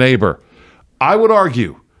loving your neighbor. I would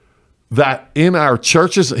argue that in our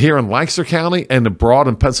churches here in Lancaster County and abroad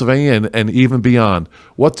in Pennsylvania and even beyond,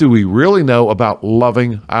 what do we really know about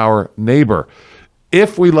loving our neighbor?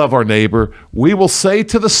 If we love our neighbor, we will say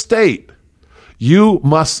to the state, you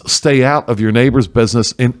must stay out of your neighbor's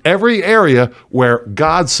business in every area where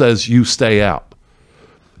God says you stay out.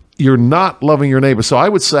 You're not loving your neighbor. So I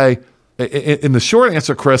would say, in the short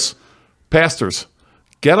answer, Chris, pastors,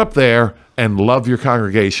 Get up there and love your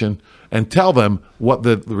congregation and tell them what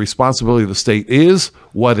the responsibility of the state is,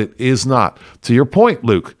 what it is not. To your point,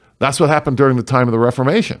 Luke, that's what happened during the time of the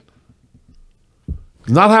Reformation.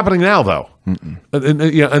 Not happening now, though. And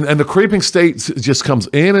the creeping state just comes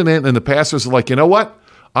in, and the pastors are like, you know what?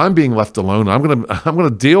 I'm being left alone. I'm gonna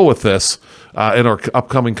deal with this in our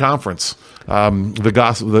upcoming conference,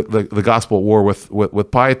 the gospel war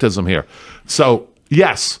with pietism here. So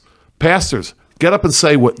yes, pastors, get up and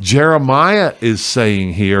say what Jeremiah is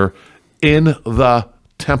saying here in the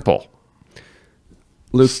temple.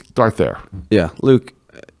 Luke, start there. Yeah, Luke,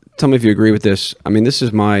 tell me if you agree with this. I mean, this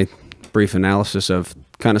is my brief analysis of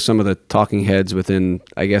kind of some of the talking heads within,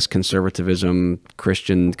 I guess, conservatism,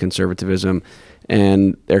 Christian conservatism,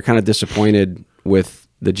 and they're kind of disappointed with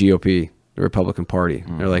the GOP, the Republican Party.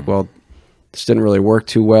 They're like, well, this didn't really work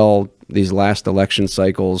too well. These last election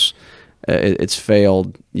cycles, it's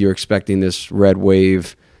failed. You're expecting this red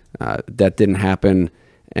wave. That didn't happen.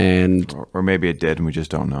 And or maybe it did, and we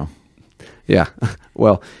just don't know. Yeah.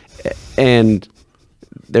 Well, and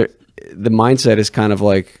the mindset is kind of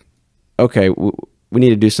like, okay, we need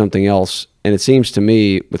to do something else. And it seems to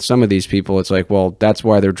me with some of these people, it's like, well, that's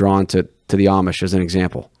why they're drawn to the Amish as an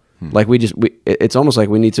example. Like it's almost like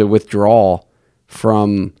we need to withdraw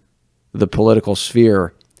from the political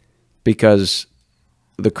sphere because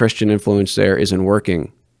the Christian influence there isn't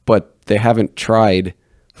working, but they haven't tried.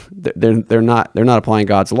 They're not applying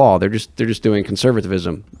God's law. They're just doing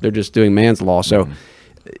conservatism. They're just doing man's law. So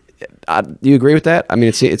do you agree with that? I mean,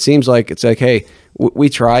 it seems like it's like, hey, we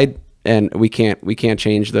tried and we can't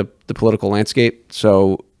change the political landscape.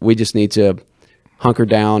 So we just need to hunker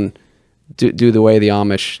down, do the way of the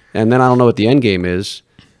Amish. And then I don't know what the end game is,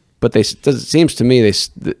 but it seems to me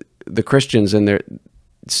the Christians and they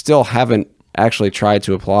still haven't actually tried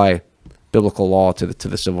to apply biblical law to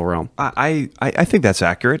the civil realm. I think that's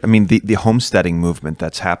accurate. I mean, the homesteading movement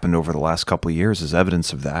that's happened over the last couple of years is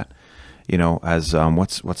evidence of that. You know, as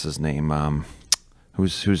what's his name?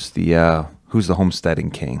 Who's the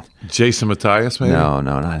homesteading king? Jason Matthias, maybe? No,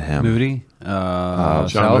 not him. Moody,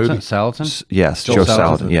 Salatin. Yes, Joe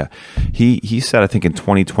Salatin. Yeah, he said, I think in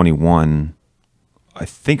 2021, I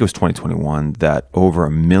think it was 2021, that over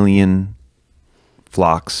 1 million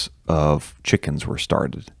flocks of chickens were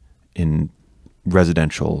started in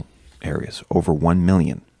residential areas. Over 1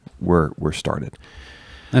 million were started.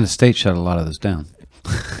 And the state shut a lot of those down.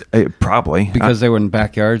 Probably. Because they were in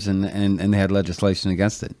backyards and they had legislation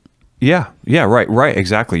against it. Yeah, right,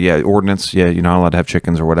 exactly. Yeah, ordinance, yeah, you're not allowed to have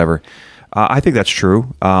chickens or whatever. I think that's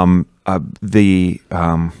true. The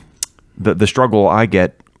struggle I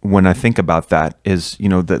get when I think about that is, you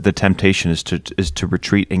know, the temptation is to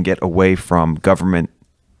retreat and get away from government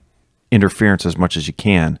interference as much as you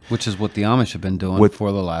can. Which is what the Amish have been doing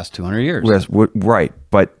for the last 200 years. Yes, right.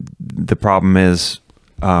 But the problem is,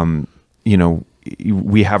 you know,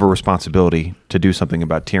 we have a responsibility to do something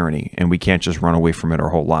about tyranny, and we can't just run away from it our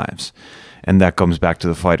whole lives. And that comes back to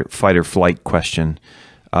the fight or flight question,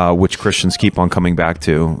 which Christians keep on coming back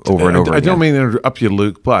to over and over again. I don't mean to interrupt you,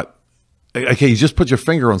 Luke, but okay, you just put your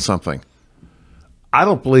finger on something. I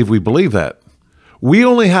don't believe we believe that. We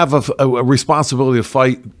only have a responsibility to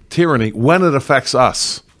fight tyranny when it affects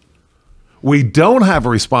us. We don't have a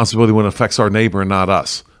responsibility when it affects our neighbor and not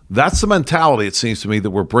us. That's the mentality, it seems to me, that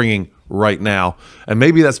we're bringing right now. And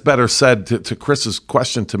maybe that's better said to Chris's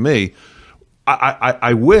question to me.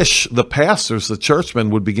 I wish the pastors, the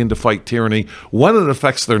churchmen, would begin to fight tyranny when it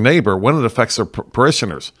affects their neighbor, when it affects their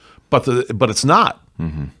parishioners. But it's not.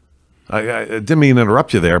 Mm-hmm. I didn't mean to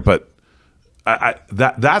interrupt you there, but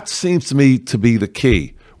that seems to me to be the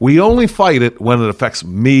key. We only fight it when it affects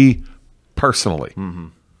me personally. Mm-hmm.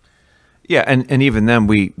 Yeah, and even then,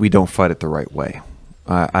 we don't fight it the right way.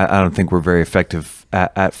 I don't think we're very effective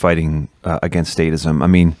at fighting against statism. I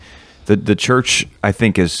mean, the church, I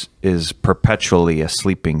think, is perpetually a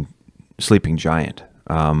sleeping giant.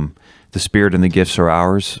 The spirit and the gifts are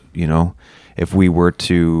ours. You know, if we were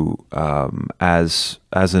to, as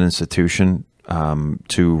an institution,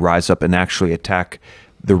 to rise up and actually attack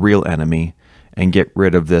the real enemy and get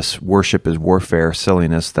rid of this worship as warfare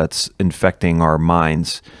silliness that's infecting our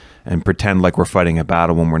minds, and pretend like we're fighting a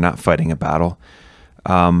battle when we're not fighting a battle.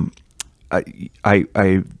 I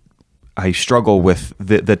struggle with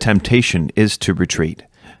the temptation is to retreat,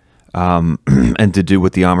 and to do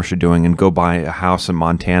what the Amish are doing and go buy a house in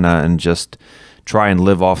Montana and just try and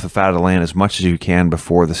live off the fat of the land as much as you can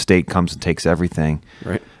before the state comes and takes everything.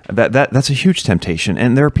 Right. That's a huge temptation,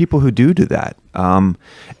 and there are people who do that. But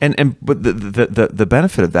the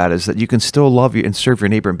benefit of that is that you can still love you and serve your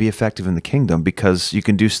neighbor and be effective in the kingdom, because you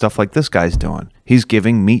can do stuff like this guy's doing. He's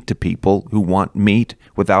giving meat to people who want meat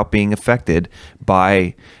without being affected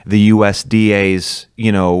by the USDA's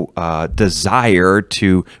desire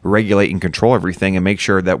to regulate and control everything and make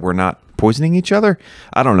sure that we're not poisoning each other.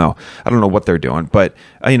 I don't know what they're doing, but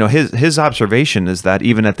his observation is that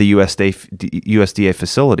even at the USDA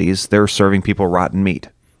facilities, they're serving people rotten meat,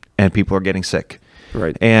 and people are getting sick.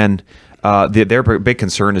 Right. And their big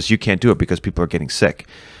concern is you can't do it because people are getting sick.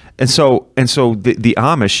 And so the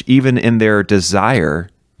Amish, even in their desire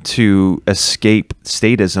to escape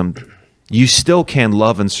statism, you still can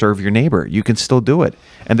love and serve your neighbor. You can still do it.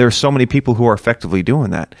 And there are so many people who are effectively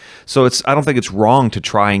doing that. So I don't think it's wrong to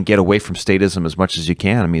try and get away from statism as much as you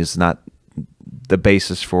can. I mean, it's not the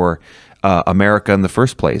basis for America in the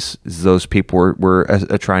first place. Those people were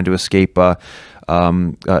trying to escape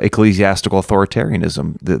ecclesiastical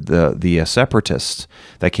authoritarianism, the separatists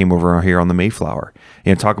that came over here on the Mayflower.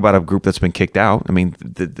 Talk about a group that's been kicked out. I mean,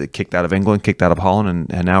 kicked out of England, kicked out of Holland,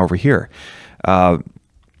 and now over here.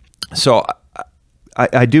 So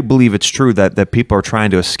I do believe it's true that people are trying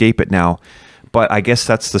to escape it now, but I guess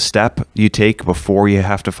that's the step you take before you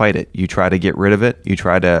have to fight it. You try to get rid of it, you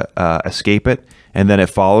try to escape it, and then it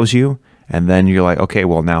follows you, and then you're like, okay,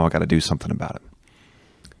 well, now I got to do something about it.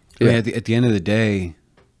 Yeah. I mean, at the end of the day,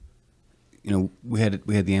 we had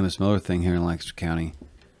the Amos Miller thing here in Lancaster County,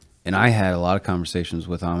 and I had a lot of conversations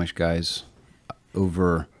with Amish guys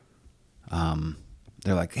over.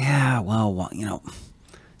 They're like, yeah, well,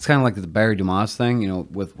 it's kind of like the Barry Dumas thing,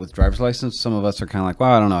 with driver's license. Some of us are kind of like,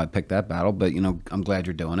 well, I don't know, I picked that battle, but I'm glad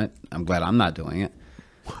you're doing it. I'm glad I'm not doing it.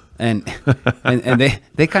 And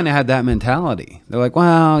they kind of had that mentality. They're like,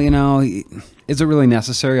 well, is it really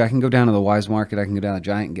necessary? I can go down to the Wise Market, I can go down to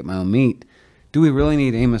Giant and get my own meat. Do we really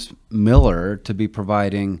need Amos Miller to be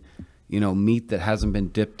providing, meat that hasn't been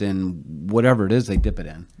dipped in whatever it is they dip it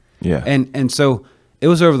in? Yeah. And so it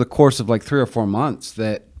was over the course of like 3 or 4 months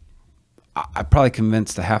that I probably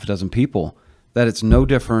convinced a half a dozen people that it's no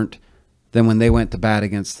different than when they went to bat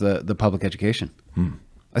against the public education.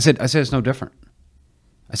 I said it's no different.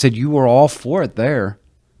 I said you were all for it there.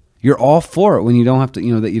 You're all for it when you don't have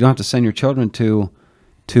to, that you don't have to send your children to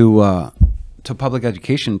public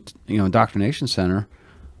education, indoctrination center.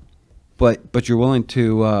 But you're willing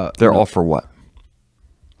to. They're all for what?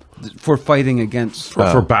 For fighting against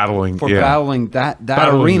for battling battling that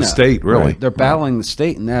battling arena. The state, really. Right. They're battling the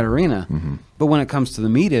state in that arena. But when it comes to the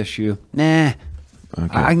meat issue, nah. Okay.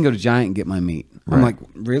 I can go to Giant and get my meat. Right. I'm like,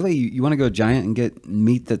 really? You want to go to Giant and get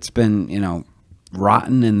meat that's been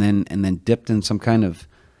rotten and then dipped in some kind of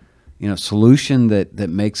solution that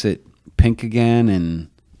makes it pink again, and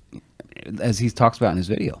as he talks about in his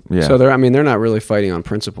video. Yeah. So they're not really fighting on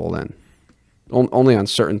principle then. Only on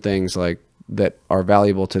certain things like that are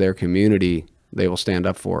valuable to their community, they will stand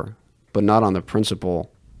up for, but not on the principle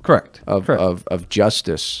of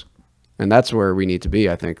justice. And that's where we need to be,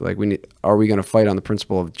 I think. Like are we going to fight on the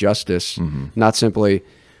principle of justice, not simply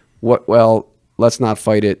let's not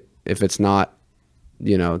fight it if it's not,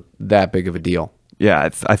 that big of a deal. Yeah,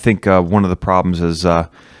 I think one of the problems is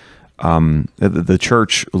the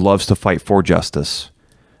church loves to fight for justice.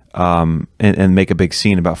 And make a big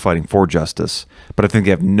scene about fighting for justice. But I think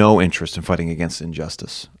they have no interest in fighting against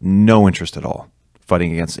injustice. No interest at all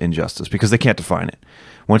fighting against injustice, because they can't define it.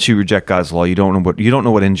 Once you reject God's law, you don't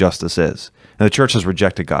know what injustice is. And the church has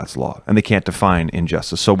rejected God's law, and they can't define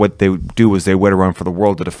injustice. So what they do is they wait around for the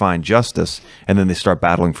world to define justice, and then they start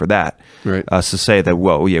battling for that. Right. To say that,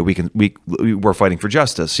 well, yeah, we're fighting for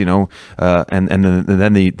justice, and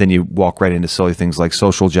then you walk right into silly things like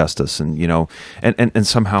social justice, and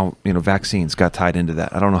somehow vaccines got tied into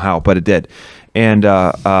that. I don't know how, but it did. And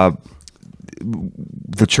the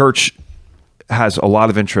church has a lot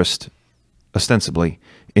of interest, ostensibly,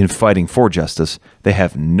 in fighting for justice. They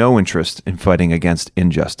have no interest in fighting against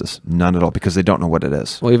injustice, none at all, because they don't know what it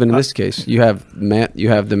is. Well, even in this case, you have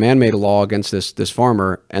the man-made law against this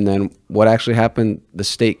farmer, and then what actually happened? The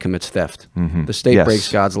state commits theft. The state breaks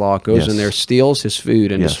God's law, goes in there, steals his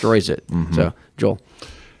food, and destroys it. So, Joel.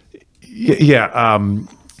 Yeah, I'm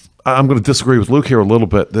going to disagree with Luke here a little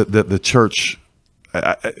bit. The church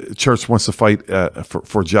wants to fight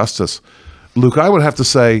for justice. Luke, I would have to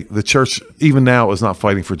say the church, even now, is not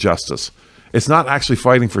fighting for justice. It's not actually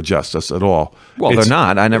fighting for justice at all. Well, they're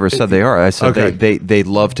not. I never said they are. I said they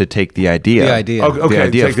love to take the idea. The idea. Okay,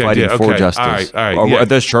 the idea of fighting for justice. All right. Or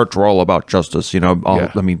this church, we're all about justice.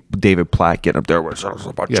 I mean, David Platt getting up there was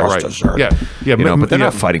about justice. Right. Yeah. But they're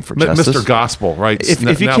not fighting for justice. Mr. Gospel, right? If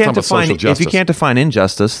you can't define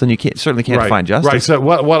injustice, then you certainly can't define justice. Right. So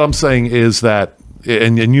what I'm saying is that,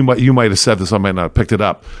 and you might have said this, I might not have picked it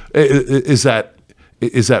up, is that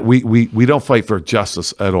we don't fight for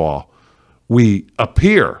justice at all. We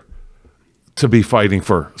appear to be fighting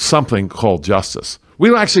for something called justice. We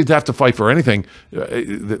don't actually have to fight for anything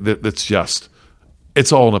that's just.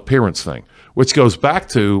 It's all an appearance thing, which goes back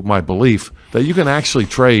to my belief that you can actually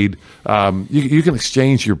trade, you can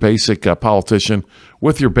exchange your basic politician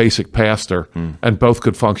with your basic pastor, and both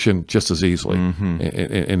could function just as easily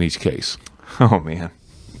in each case. Oh, man.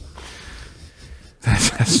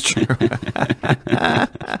 That's true.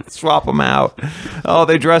 Swap them out. Oh,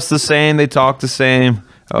 they dress the same. They talk the same.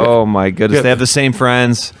 Oh, my goodness. Yeah. They have the same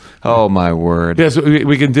friends. Oh, my word. Yes,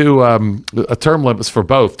 we can do a term limits for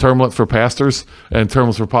both. Term limit for pastors and term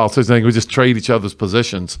limits for politicians. I think we just trade each other's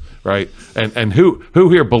positions, right? And who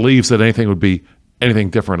here believes that anything would be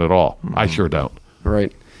anything different at all? I sure don't.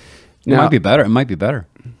 Right. It might be better. It might be better.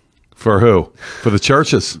 For who? For the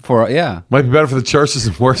churches. Might be better for the churches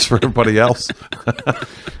and worse for everybody else.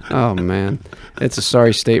 Oh, man. It's a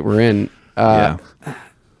sorry state we're in. Yeah.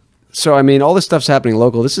 So, I mean, all this stuff's happening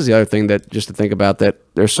local. This is the other thing that just to think about, that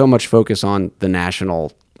there's so much focus on the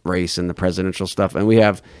national race and the presidential stuff. And we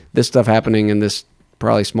have this stuff happening in this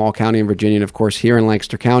probably small county in Virginia. And, of course, here in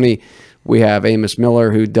Lancaster County, we have Amos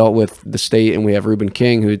Miller, who dealt with the state, and we have Reuben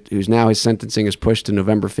King, who's now his sentencing is pushed to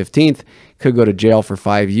November 15th. Could go to jail for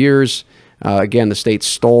 5 years. Again, the state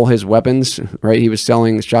stole his weapons, right? He was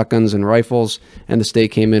selling shotguns and rifles, and the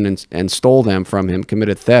state came in and stole them from him,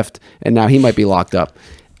 committed theft, and now he might be locked up.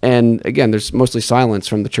 And again, there's mostly silence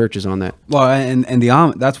from the churches on that. Well, and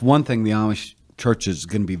that's one thing the Amish church is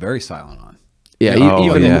going to be very silent on. Yeah,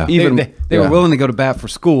 They were willing to go to bat for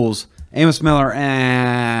schools. Amos Miller,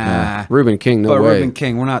 Reuben King, no way. But Reuben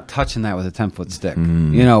King, we're not touching that with a 10-foot stick.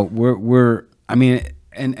 I mean,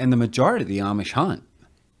 and the majority of the Amish hunt.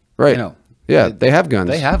 Right. They have guns.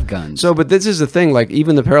 They have guns. So, but this is the thing, like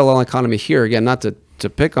even the parallel economy here, again, not to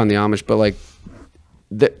pick on the Amish, but like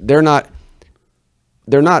they're not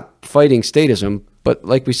fighting statism, but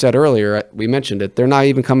like we said earlier, we mentioned it, they're not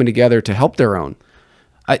even coming together to help their own.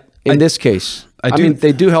 In this case, I mean,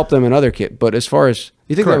 they do help them in other cases, but as far as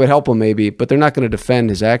you think they would help him maybe, but they're not going to defend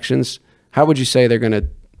his actions. How would you say they're going to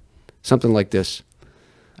something like this?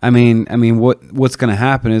 I mean, what's going to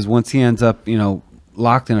happen is once he ends up,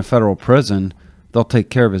 locked in a federal prison, they'll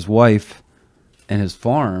take care of his wife and his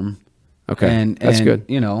farm. Okay, and that's good.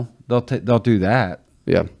 They'll do that.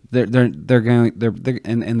 Yeah, they're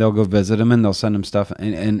they'll go visit him and they'll send him stuff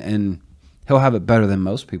and he'll have it better than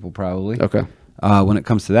most people probably. Okay, when it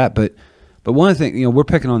comes to that, but one of the things we're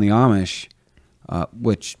picking on the Amish,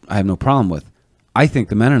 which I have no problem with. I think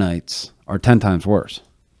the Mennonites are 10 times worse.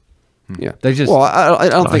 Yeah, they just. Well, I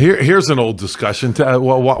don't think. Here's an old discussion.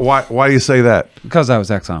 Why do you say that? Because I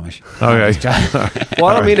was ex-Amish. Okay. Well,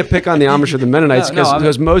 I don't mean to pick on the Amish or the Mennonites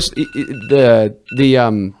because most the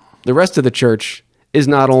rest of the church is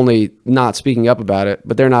not only not speaking up about it,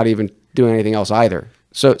 but they're not even doing anything else either.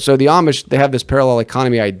 So the Amish, they have this parallel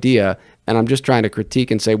economy idea, and I'm just trying to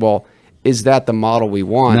critique and say, well, is that the model we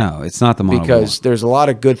want? No, it's not the model because there's a lot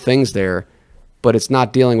of good things there, but it's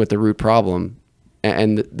not dealing with the root problem.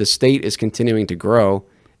 And the state is continuing to grow.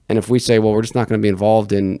 And if we say, well, we're just not going to be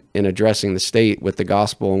involved in addressing the state with the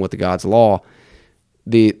gospel and with the God's law,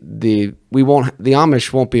 the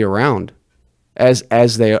Amish won't be around as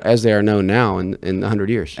they are known now in 100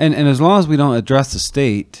 years. And as long as we don't address the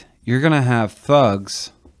state, you're going to have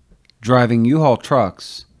thugs driving U-Haul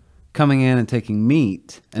trucks coming in and taking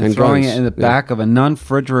meat and throwing it in the back of a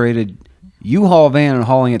non-refrigerated U-Haul van and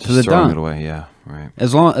hauling it to the dump. Throwing it away, yeah. Right.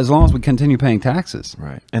 As long as we continue paying taxes.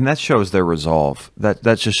 Right. And that shows their resolve. That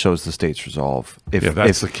just shows the state's resolve.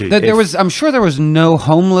 That's the key. I'm sure there was no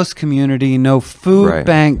homeless community, no food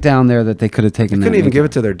bank down there that they could have taken. They couldn't even give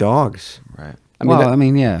it to their dogs. Right. I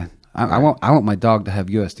mean, yeah. I want my dog to have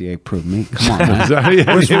USDA approved meat. Come on, man.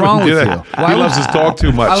 What's wrong with you? He loves his dog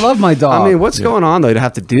too much. I love my dog. I mean, what's going on though to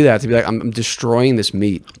have to do that, to be like, I'm destroying this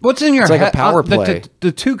meat? What's in your head? It's like a power play.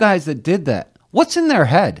 The two guys that did that, what's in their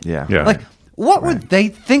head? Yeah. Like, what were they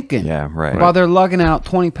thinking? Yeah, right. While they're lugging out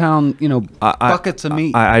 20-pound, buckets of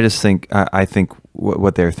meat. I just think I think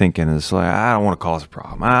what they're thinking is like, I don't want to cause a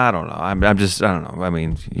problem. I don't know. I don't know. I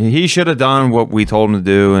mean, he should have done what we told him to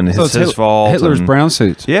do, and it's his fault. Hitler's brown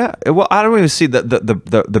suits. Yeah. Well, I don't even see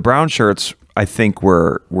the brown shirts I think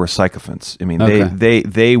were sycophants. I mean, Okay.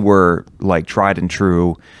 they were like tried and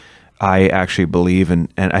true. I actually believe, and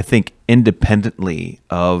I think independently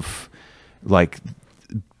of like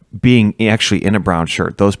being actually in a brown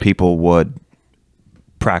shirt, those people would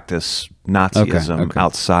practice Nazism Okay.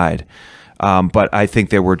 outside. But I think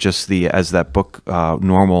they were just as that book,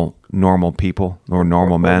 normal people or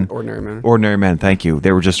normal men, ordinary men. Thank you.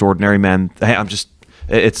 They were just ordinary men. Hey,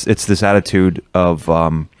 it's this attitude of,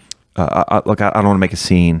 look, I don't want to make a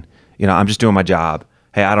scene. You know, I'm just doing my job.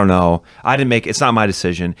 Hey, I don't know. It's not my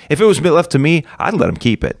decision. If it was left to me, I'd let them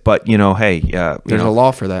keep it. But, you know, hey, There's a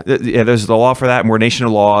law for that. Yeah, there's the law for that, and we're a nation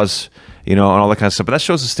of laws, you know, and all that kind of stuff. But that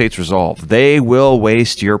shows the state's resolve. They will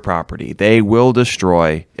waste your property. They will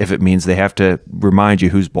destroy if it means they have to remind you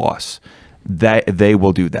who's boss. They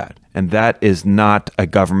will do that. And that is not a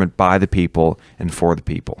government by the people and for the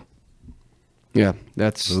people. Yeah,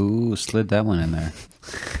 that's Ooh, slid that one in there.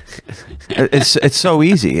 It's so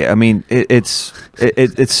easy. I mean, it's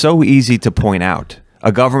so easy to point out.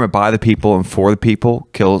 A government by the people and for the people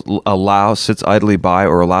sits idly by,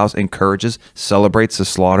 or encourages, celebrates the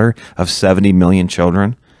slaughter of 70 million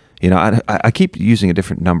children. You know, I keep using a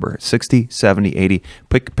different number: 60, 70, 80.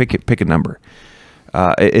 Pick a number.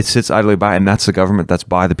 It sits idly by, and that's the government that's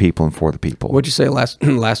by the people and for the people. What'd you say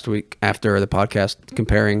last week after the podcast,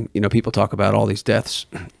 comparing, you know, people talk about all these deaths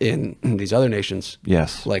in these other nations.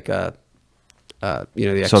 Yes. Like, you know,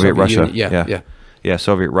 the Soviet Russia. Union. Yeah,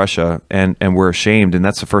 Soviet Russia. And we're ashamed. And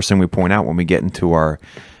that's the first thing we point out when we get into our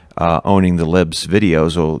owning the libs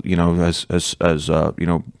videos. Or, you know, you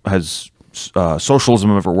know, has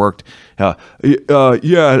socialism ever worked? You know,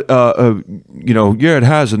 yeah, it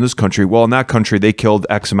has in this country. Well, in that country, they killed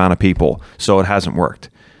X amount of people, so it hasn't worked.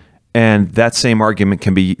 And that same argument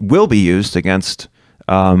will be used against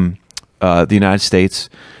the United States.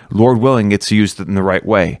 Lord willing, it's used in the right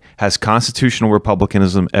way. Has constitutional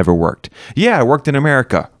republicanism ever worked? Yeah, it worked in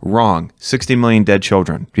America. Wrong. 60 million dead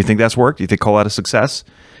children. Do you think that's worked? Do you think call that a success?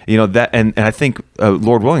 You know, that, and I think,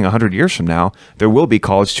 Lord willing, 100 years from now, there will be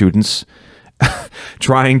college students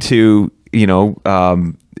trying to, you know,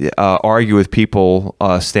 argue with people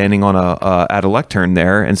standing on at a lectern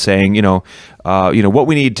there and saying, you know, what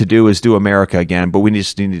we need to do is do America again, but we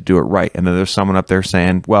just need to do it right. And then there's someone up there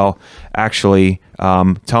saying, well, actually,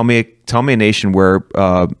 tell me a nation where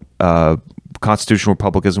constitutional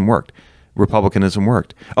republicanism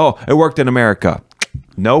worked. Oh, it worked in America.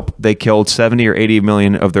 Nope, they killed 70 or 80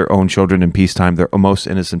 million of their own children in peacetime. They're most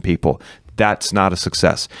innocent people. That's not a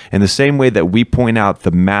success. In the same way that we point out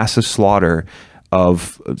the massive slaughter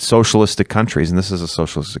of socialistic countries, and this is a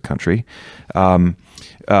socialistic country,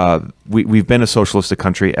 we've been a socialistic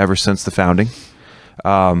country ever since the founding.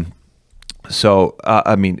 So,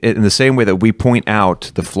 I mean, in the same way that we point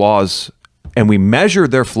out the flaws and we measure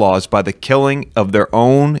their flaws by the killing of their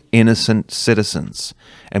own innocent citizens,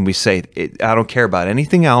 and we say, I don't care about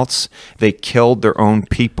anything else, they killed their own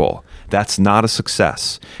people. That's not a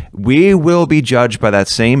success. We will be judged by that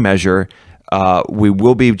same measure. We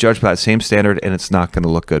will be judged by that same standard, and it's not going to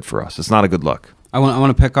look good for us. It's not a good look. I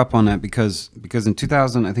want to pick up on that because in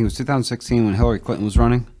 2000, I think it was 2016 when Hillary Clinton was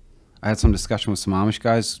running, I had some discussion with some Amish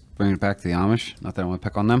guys, bringing it back to the Amish. Not that I want to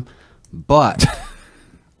pick on them, but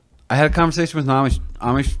I had a conversation with an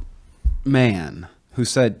Amish man who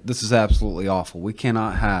said, this is absolutely awful. We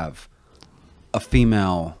cannot have a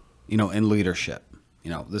female, you know, in leadership. You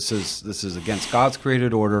know, this is against God's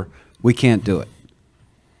created order. We can't do it.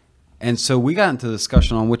 And so we got into a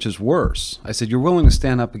discussion on which is worse. I said, you're willing to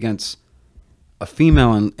stand up against a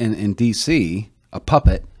female in D.C., a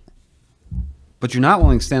puppet, but you're not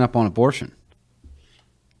willing to stand up on abortion.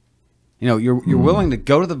 You know, you're willing to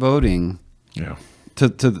go to the voting, to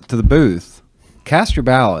the booth, cast your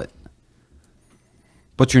ballot,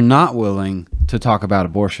 but you're not willing to talk about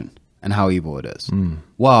abortion and how evil it is.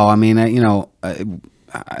 Well, I mean, you know,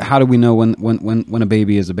 how do we know when a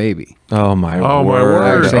baby is a baby? Oh my Oh, my word!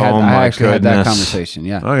 word. I actually had that conversation.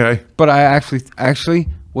 Yeah. Okay. But I actually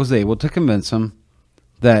was able to convince him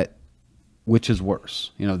that which is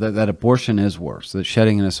worse. You know, that abortion is worse. That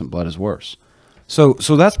shedding innocent blood is worse. So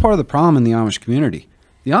that's part of the problem in the Amish community.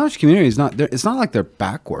 The Amish community is not. It's not like they're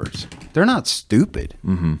backwards. They're not stupid.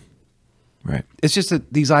 Mm-hmm. Right. It's just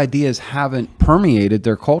that these ideas haven't permeated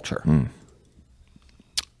their culture.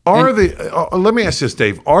 Let me ask this,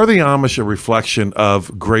 Dave. Are the Amish a reflection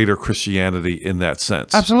of greater Christianity in that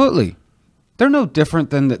sense? Absolutely. They're no different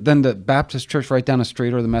than the Baptist church right down the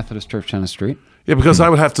street or the Methodist church down the street. Yeah, because I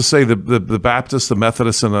would have to say the Baptists, the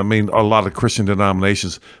Methodists, and I mean a lot of Christian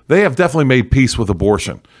denominations, they have definitely made peace with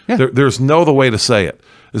abortion. Yeah. There's no other way to say it.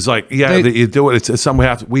 It's like, you do it. It's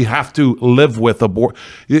something we have to live with.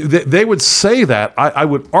 They would say that. I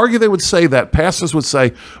would argue they would say that. Pastors would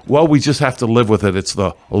say, well, we just have to live with it. It's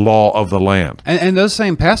the law of the land. And those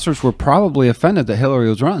same pastors were probably offended that Hillary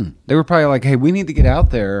was running. They were probably like, hey, we need to get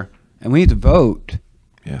out there and we need to vote.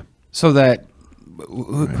 Yeah. So that,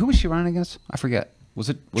 who was she running against? I forget. Was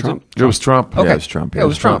it Trump? It was Trump. Okay. Yeah, it was Trump. Yeah, it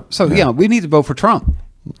was Trump. So, we need to vote for Trump.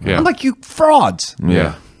 Yeah. I'm like, you frauds.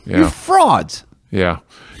 Yeah. You frauds. Yeah.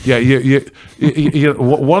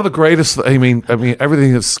 One of the greatest. I mean,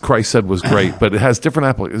 everything that Christ said was great, but it has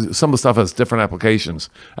different some of the stuff has different applications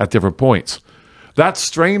at different points. That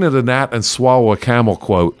strain at a gnat and swallow a camel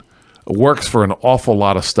quote works for an awful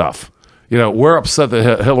lot of stuff. We're upset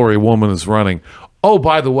that Hillary woman is running. Oh,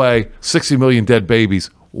 by the way, 60 million dead babies.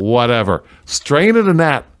 Whatever. Strain at a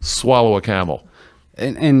gnat, swallow a camel.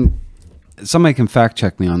 And somebody can fact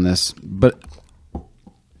check me on this, but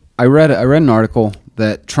I read an article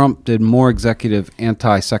that Trump did more executive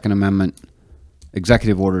anti-Second Amendment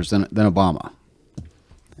executive orders than Obama.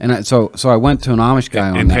 And so I went to an Amish guy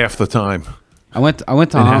on that. In half the time. I went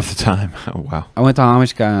to half the time. Oh, wow. I went to an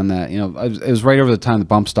Amish guy on that. It was right over the time the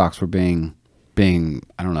bump stocks were being I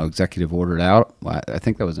don't know, executive ordered out. I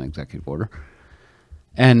think that was an executive order.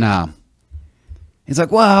 And he's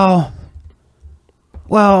like, well,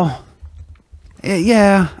 but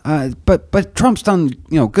Trump's done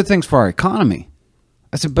good things for our economy.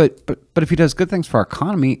 I said, but if he does good things for our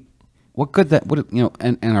economy, what good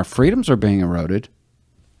and our freedoms are being eroded.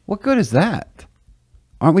 What good is that?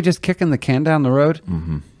 Aren't we just kicking the can down the road?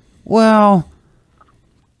 Mm-hmm. Well,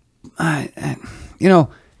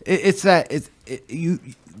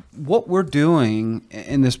 what we're doing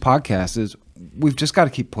in this podcast is we've just got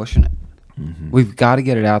to keep pushing it. Mm-hmm. We've got to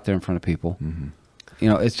get it out there in front of people. Mm-hmm.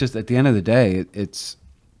 It's just at the end of the day, it's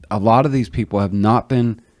a lot of these people have not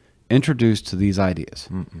been introduced to these ideas.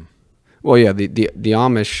 Mm-mm. Well, yeah, the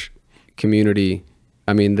Amish community.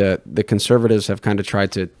 I mean, the conservatives have kind of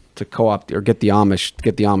tried to co-opt or get the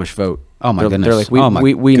Amish vote. Oh my goodness! They're like, we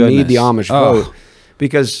need the Amish vote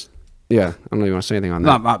because. Yeah, I don't know if you want to say anything on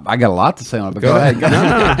that. No, I got a lot to say on it, but go ahead. No.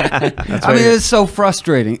 I mean, it's so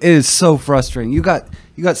frustrating. It is so frustrating. You got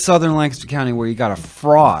Southern Lancaster County where you got a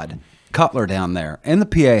fraud Cutler down there in the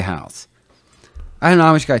PA house. I had an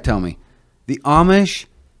Amish guy tell me the Amish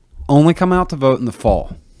only come out to vote in the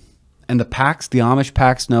fall, and the Amish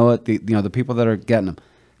PACs know it. The people that are getting them,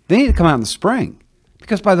 they need to come out in the spring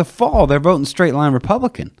because by the fall they're voting straight line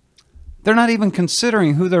Republican. They're not even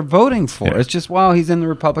considering who they're voting for. Yeah. It's just, he's in the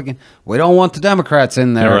Republican. We don't want the Democrats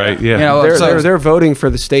in there. Right, yeah. They're voting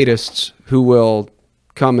for the statists who will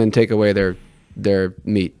come and take away their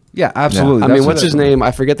meat. Yeah, absolutely. Yeah. I mean, what's his name?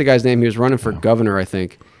 I forget the guy's name. He was running for governor, I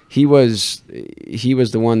think. He was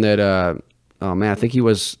the one that, I think he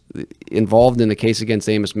was involved in the case against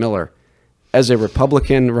Amos Miller as a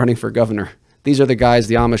Republican running for governor. These are the guys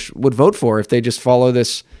the Amish would vote for if they just follow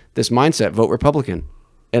this mindset, vote Republican.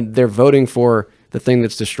 And they're voting for the thing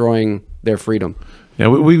that's destroying their freedom. Yeah,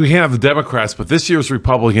 we can't have the Democrats, but this year's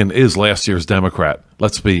Republican is last year's Democrat.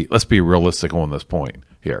 Let's be realistic on this point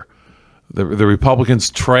here. The Republicans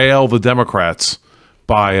trail the Democrats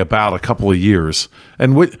by about a couple of years.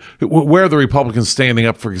 And where are the Republicans standing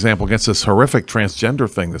up, for example, against this horrific transgender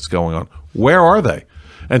thing that's going on? Where are they?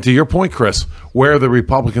 And to your point, Chris, where are the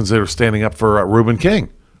Republicans that are standing up for Reuben King?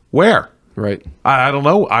 Where? Right. I don't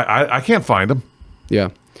know. I can't find them.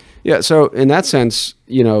 Yeah. Yeah, so in that sense,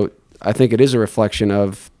 I think it is a reflection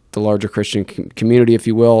of the larger Christian community, if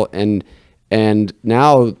you will, and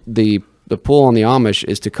now the pull on the Amish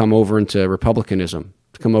is to come over into republicanism,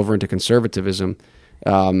 to come over into conservatism,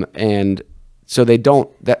 and so they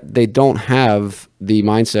don't have the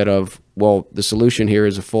mindset of, well, the solution here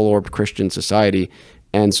is a full-orbed Christian society,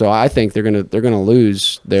 and so I think they're gonna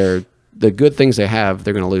lose the good things they have.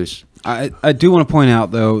 They're gonna lose. I do want to point out,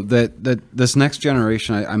 though, that this next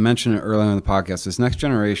generation, I mentioned it earlier in the podcast, this next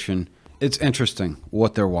generation, it's interesting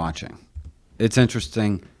what they're watching. It's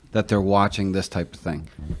interesting that they're watching this type of thing.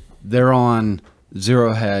 They're on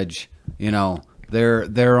Zero Hedge,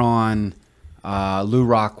 they're on Lou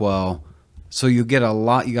Rockwell. So you got a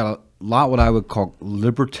lot what I would call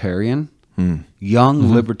libertarian,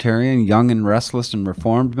 young libertarian, young and restless and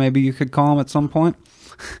reformed, maybe you could call them at some point.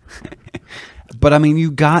 But I mean,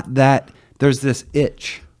 you got that. There's this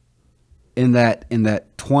itch in that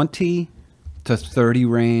 20 to 30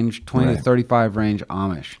 range, 20 to 35 range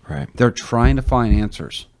Amish. Right. They're trying to find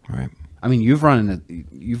answers. Right. I mean, you've run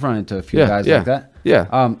into a few guys like that.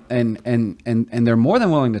 Yeah. And they're more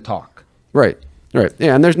than willing to talk. Right. Right.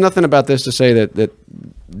 Yeah. And there's nothing about this to say that the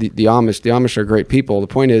Amish are great people. The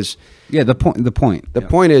point is. Yeah. The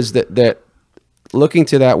point is that looking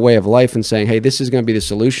to that way of life and saying, hey, this is going to be the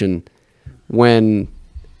solution, when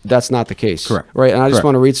that's not the case. Correct. Right. And I just Correct.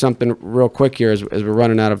 want to read something real quick here as we're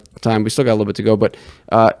running out of time. We still got a little bit to go, but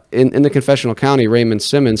in the Confessional County, Raymond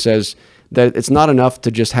Simmons says that it's not enough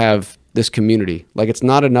to just have this community. Like, it's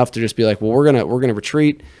not enough to just be like, well, we're gonna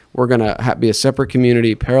retreat, we're gonna be a separate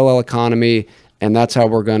community, parallel economy, and that's how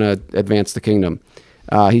we're gonna advance the kingdom.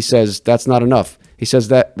 He says that's not enough. He says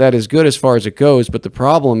that is good as far as it goes, but the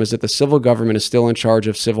problem is that the civil government is still in charge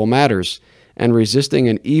of civil matters, and resisting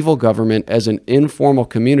an evil government as an informal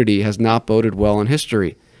community has not boded well in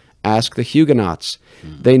history. Ask the Huguenots.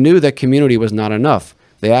 They knew that community was not enough.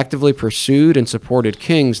 They actively pursued and supported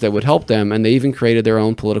kings that would help them, and they even created their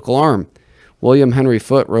own political arm. William Henry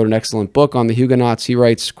Foote wrote an excellent book on the Huguenots. He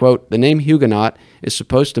writes, quote, "The name Huguenot is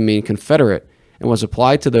supposed to mean confederate, and was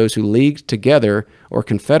applied to those who leagued together or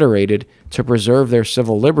confederated to preserve their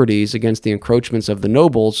civil liberties against the encroachments of the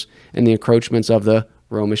nobles and the encroachments of the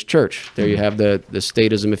Romish Church." There you have the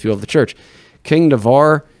statism, if you will, of the church. King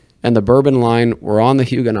Navarre and the Bourbon line were on the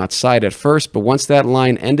Huguenot side at first, but once that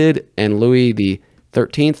line ended and Louis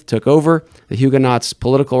XIII took over, the Huguenots'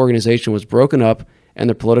 political organization was broken up and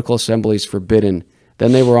their political assemblies forbidden.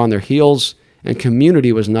 Then they were on their heels, and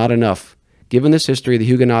community was not enough. Given this history, the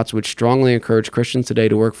Huguenots would strongly encourage Christians today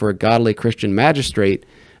to work for a godly Christian magistrate,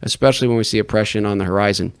 especially when we see oppression on the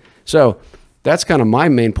horizon. So that's kind of my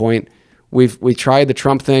main point. We tried the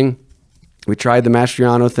Trump thing. We tried the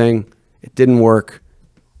Mastriano thing. It didn't work.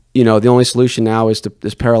 The only solution now is to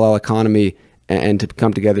this parallel economy and to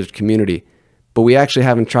come together as a community. But we actually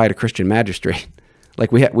haven't tried a Christian magistrate.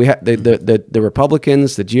 Like we have the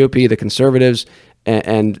Republicans, the GOP, the conservatives,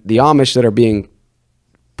 and the Amish that are being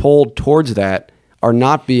pulled towards that are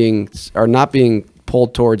not being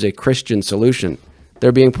pulled towards a Christian solution.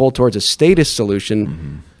 They're being pulled towards a statist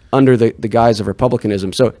solution under the guise of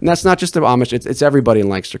republicanism. So, and that's not just the Amish; it's everybody in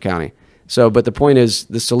Lancaster County. So, but the point is,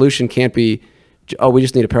 the solution can't be, oh, we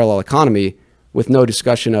just need a parallel economy with no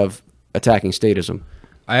discussion of attacking statism.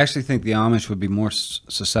 I actually think the Amish would be more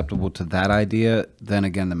susceptible to that idea than,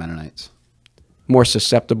 again, the Mennonites. More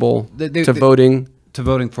susceptible to voting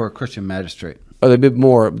for a Christian magistrate. Oh, they'd be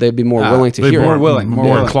more willing to hear.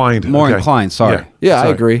 More inclined. More Okay. inclined. Sorry. Yeah,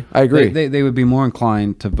 Sorry. I agree. They would be more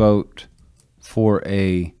inclined to vote for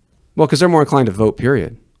a. Well, because they're more inclined to vote.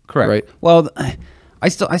 Period. Correct. Right. Well, I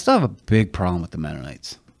still have a big problem with the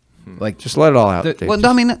Mennonites. Like, just let it all out. Well,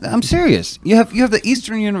 I mean, I'm serious. You have the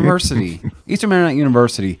Eastern University, Eastern Mennonite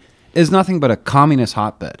University, is nothing but a communist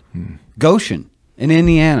hotbed. Goshen in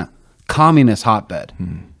Indiana, communist hotbed.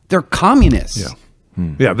 They're communists. Yeah.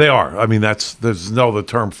 Yeah, they are. I mean, there's no other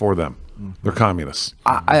term for them. They're communists.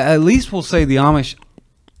 I at least will say the Amish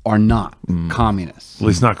are not communists. At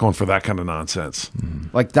least not going for that kind of nonsense.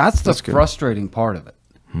 Like, that's the frustrating part of it.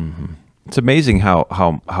 It's amazing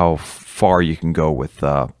how far you can go with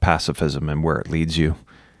pacifism and where it leads you.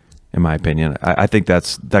 In my opinion, I think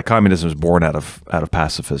that communism is born out of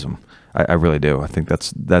pacifism. I really do. I think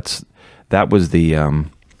that was the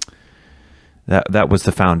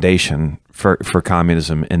foundation for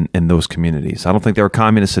communism in those communities. I don't think they were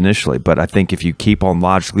communists initially, but I think if you keep on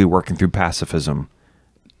logically working through pacifism,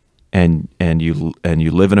 and you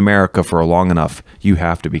live in America for long enough, you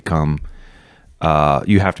have to become a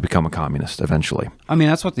communist eventually. I mean,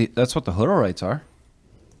 that's what the Hutterites are.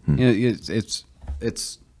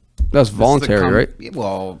 That's voluntary, right?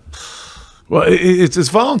 Well, it's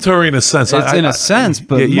voluntary in a sense. It's in a sense,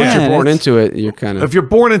 but if you're born into it, you're kind of. If you're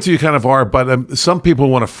born into it, you kind of are. But some people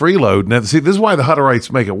want to freeload. Now, see, this is why the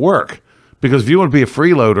Hutterites make it work. Because if you want to be a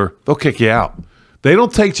freeloader, they'll kick you out. They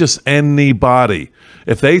don't take just anybody.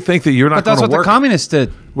 If they think that you're not going to work. But that's what the communists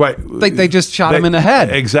did. Right. They just shot him in the head.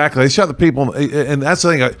 Exactly. They shot the people. And that's the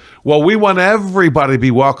thing. Well, we want everybody to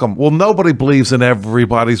be welcome. Well, nobody believes in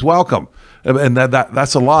everybody's welcome. And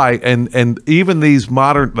that's a lie. And even these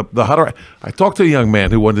modern, the Hutterites. I talked to a young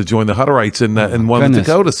man who wanted to join the Hutterites in one of the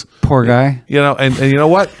Dakotas. Poor guy. And you know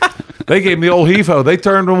what? They gave him the old heave-ho. They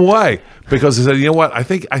turned him away because they said, you know what? I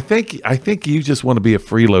think you just want to be a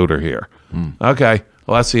freeloader here. Okay.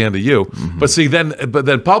 Well, that's the end of you. But see, then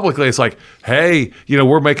publicly it's like, hey,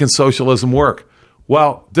 we're making socialism work.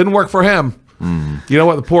 Well, didn't work for him. You know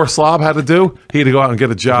what the poor slob had to do? He had to go out and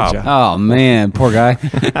get a job. Oh man, poor guy.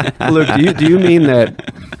 Luke, do you mean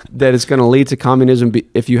that it's going to lead to communism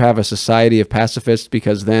if you have a society of pacifists,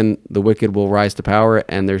 because then the wicked will rise to power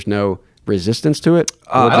and there's no resistance to it?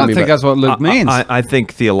 I don't think that's what Luke means. I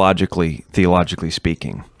think theologically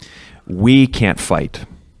speaking, we can't fight,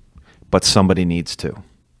 but somebody needs to.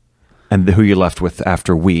 And who you left with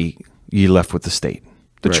after you left with the state.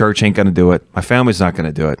 The church ain't going to do it. My family's not going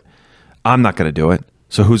to do it. I'm not going to do it.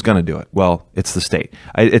 So who's going to do it? Well, it's the state.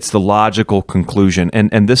 It's the logical conclusion.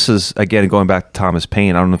 And this is, again, going back to Thomas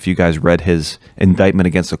Paine. I don't know if you guys read his indictment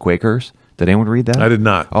against the Quakers. Did anyone read that? I did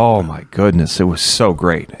not. Oh, my goodness. It was so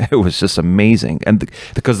great. It was just amazing. And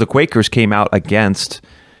because the Quakers came out against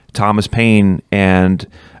Thomas Paine and,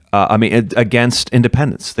 against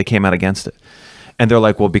independence. They came out against it. And they're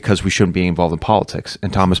like, well, because we shouldn't be involved in politics.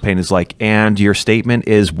 And Thomas Paine is like, and your statement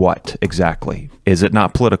is what exactly? Is it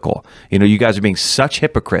not political? You guys are being such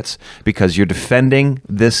hypocrites because you're defending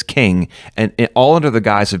this king and all under the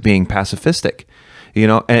guise of being pacifistic.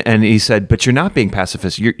 And he said, but you're not being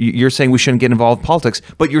pacifist. You're saying we shouldn't get involved in politics,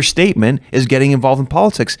 but your statement is getting involved in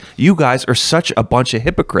politics. You guys are such a bunch of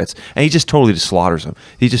hypocrites. And he just totally slaughters them.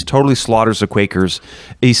 He just totally slaughters the Quakers.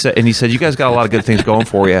 He said, you guys got a lot of good things going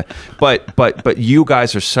for you, but you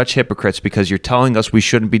guys are such hypocrites because you're telling us we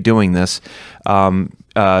shouldn't be doing this. And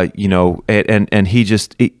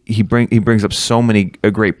he brings up so many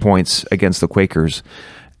great points against the Quakers.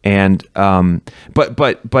 And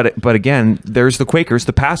but again, there's the Quakers,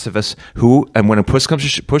 the pacifists, who, and when push comes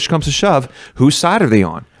to shove, whose side are they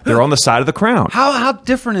on? They're on the side of the crown. How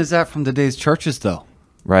different is that from today's churches, though?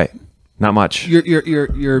 Right, not much.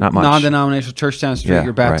 Your Not much. non-denominational church down the street, Yeah,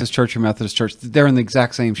 your Baptist right. church, your Methodist church, they're in the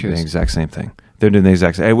exact same shoes. The exact same thing. They're doing the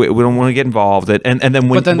exact same. Hey, we don't want to get involved, and then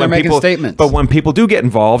when But then they're making people, statements. But when people do get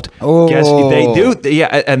involved, guess they do.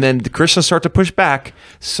 Yeah, and then the Christians start to push back.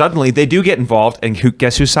 Suddenly, they do get involved, and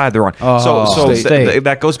guess whose side they're on?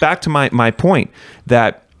 That goes back to my point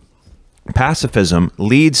that pacifism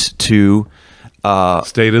leads to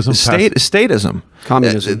Statism? Statism.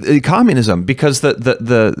 Communism. Communism, because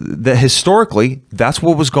the historically that's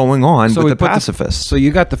what was going on with the pacifists. So you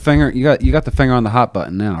got the finger. You got the finger on the hot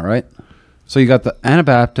button now, right? So you got the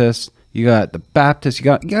Anabaptists, you got the Baptists, you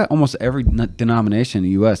got almost every denomination in the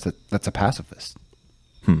U.S. that's a pacifist.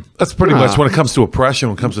 That's pretty much when it comes to oppression,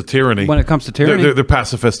 when it comes to tyranny. When it comes to tyranny, they're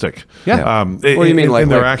pacifistic. Yeah. What do you mean, in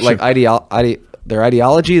their action? their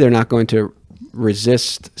ideology? They're not going to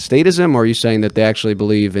resist statism, or are you saying that they actually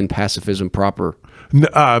believe in pacifism proper? No,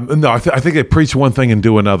 I think they preach one thing and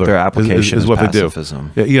do another. Their application is what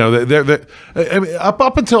pacifism. they do. Yeah, they're I mean,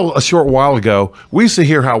 up until a short while ago, we used to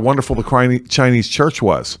hear how wonderful the Chinese church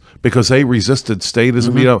was because they resisted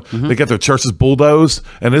statism. They get their churches bulldozed,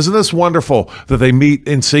 and isn't this wonderful that they meet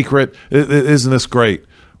in secret? Isn't this great?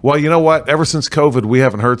 Well, you know what? Ever since COVID, we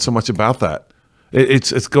haven't heard so much about that.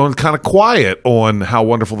 It's going kind of quiet on how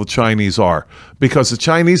wonderful the Chinese are, because the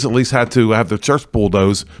Chinese at least had to have their church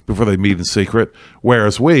bulldozed before they meet in secret,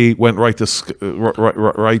 whereas we went right to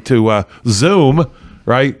Zoom,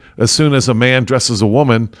 right, as soon as a man dressed as a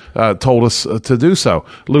woman told us to do so.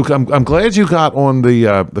 Luke, I'm glad you got on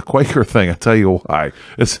the Quaker thing. I tell you why.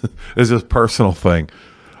 It's a personal thing.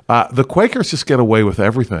 The Quakers just get away with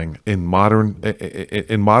everything in modern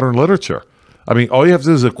literature. I mean, all you have to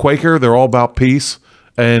do is a Quaker. They're all about peace,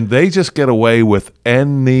 and they just get away with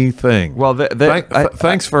anything. Well,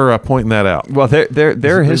 thanks for pointing that out. Well,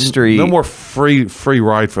 their history. No more free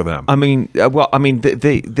ride for them. I mean,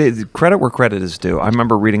 the credit where credit is due. I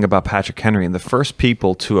remember reading about Patrick Henry, and the first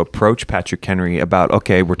people to approach Patrick Henry about,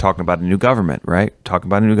 okay, we're talking about a new government, right? Talking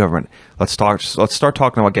about a new government. Let's start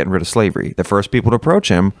talking about getting rid of slavery. The first people to approach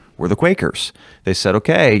him were the Quakers. They said,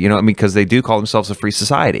 okay, because they do call themselves a free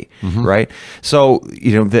society, right? So,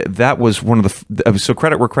 that was one of the, so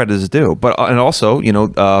credit where credit is due. But, and also,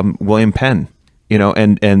 William Penn,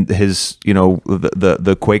 and his,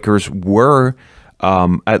 the Quakers were,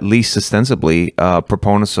 at least ostensibly,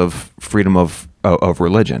 proponents of freedom of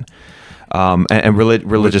religion. And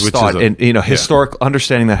religious Which thought, is historic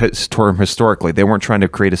understanding that term historically, they weren't trying to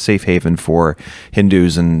create a safe haven for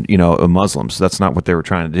Hindus and Muslims. That's not what they were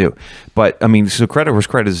trying to do. But I mean, so credit where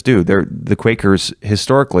credit is due. The Quakers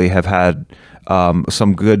historically have had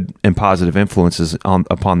some good and positive influences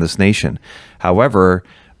upon this nation. However,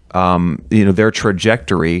 their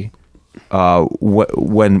trajectory,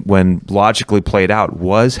 when logically played out,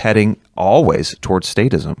 was heading always towards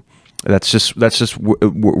statism. That's just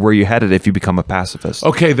where you headed if you become a pacifist.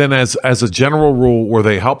 Okay, then as a general rule, were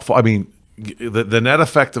they helpful? I mean, the net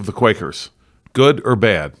effect of the Quakers, good or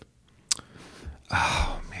bad?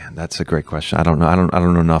 Oh man, that's a great question. I don't know. I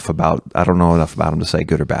don't know enough about them to say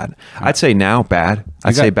good or bad. I'd say now bad.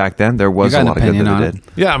 I'd say back then there was a lot of good that they did.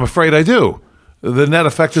 Yeah, I'm afraid I do. The net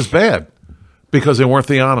effect is bad because they weren't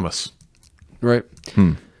theonomous. Right.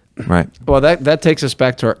 Right. Well, that takes us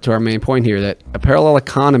back to our main point here, that a parallel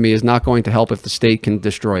economy is not going to help if the state can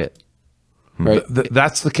destroy it. Right.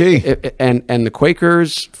 That's the key. And the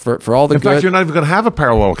Quakers, for all the In fact, you're not even going to have a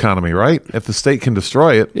parallel economy, right? If the state can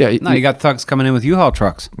destroy it. Yeah. No, you got thugs coming in with U-Haul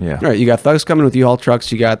trucks. Yeah. Right. You got thugs coming with U-Haul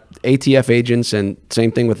trucks. You got ATF agents, and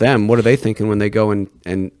same thing with them. What are they thinking when they go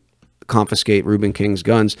and confiscate Reuben King's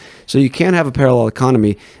guns? So you can't have a parallel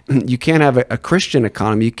economy. You can't have a Christian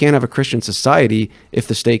economy. You can't have a Christian society if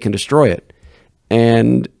the state can destroy it.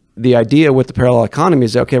 And the idea with the parallel economy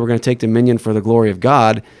is, okay, we're going to take dominion for the glory of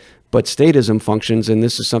God, but statism functions, and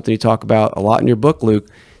this is something you talk about a lot in your book, Luke,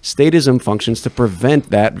 statism functions to prevent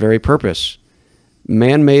that very purpose.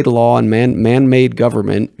 Man-made law and man-made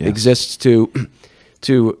government exists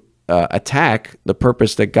to attack the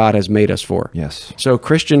purpose that God has made us for. Yes. So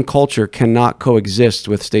Christian culture cannot coexist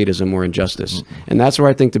with statism or injustice. And that's where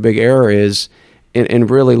I think the big error is in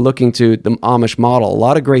really looking to the Amish model. A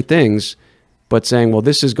lot of great things, but saying, well,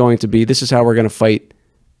 this is how we're going to fight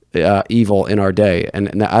evil in our day.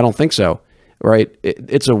 And I don't think so, right?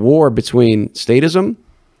 It's a war between statism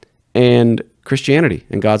and Christianity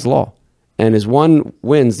and God's law. And as one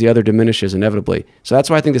wins, the other diminishes inevitably. So that's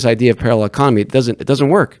why I think this idea of parallel economy, it doesn't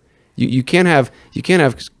work. You can't have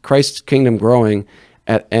Christ's kingdom growing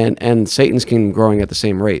and Satan's kingdom growing at the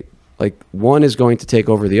same rate. Like, one is going to take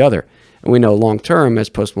over the other. And we know long term, as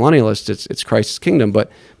postmillennialists, it's Christ's kingdom. But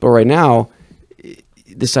right now,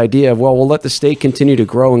 this idea of, well, we'll let the state continue to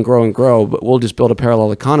grow and grow and grow, but we'll just build a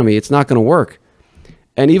parallel economy, it's not going to work.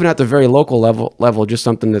 And even at the very local level, just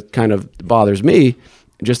something that kind of bothers me,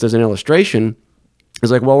 just as an illustration,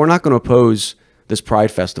 is like, well, we're not going to oppose this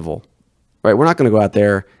Pride Festival, right? We're not going to go out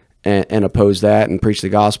there and oppose that and preach the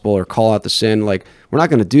gospel or call out the sin. Like, we're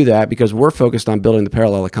not going to do that because we're focused on building the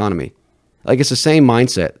parallel economy. Like, it's the same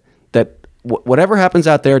mindset that whatever happens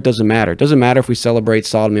out there, it doesn't matter. It doesn't matter if we celebrate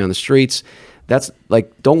sodomy on the streets. That's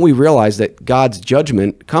like, don't we realize that God's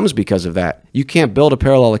judgment comes because of that? You can't build a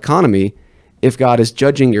parallel economy if God is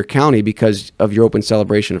judging your county because of your open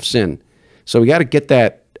celebration of sin. So we got to get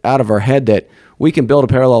that out of our head, that we can build a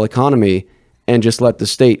parallel economy and just let the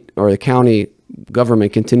state or the county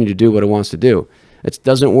government continue to do what it wants to do. It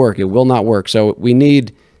doesn't work. It will not work. So we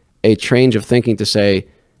need a change of thinking to say,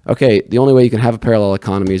 okay, the only way you can have a parallel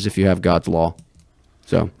economy is if you have God's law.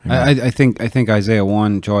 So I think Isaiah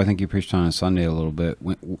 1, Joe, I think you preached on Sunday a little bit.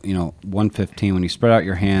 1:15, when you spread out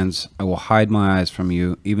your hands, I will hide my eyes from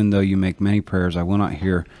you. Even though you make many prayers, I will not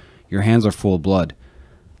hear. Your hands are full of blood.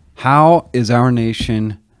 How is our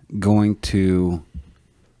nation going to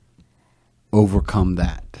overcome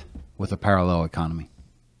that with a parallel economy?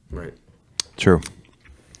 right. True.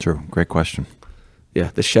 Great question.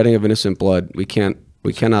 Yeah, the shedding of innocent blood, we cannot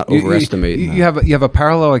overestimate. You have a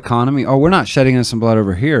parallel economy. Oh, we're not shedding innocent blood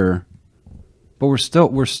over here, but we're still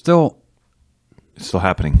It's still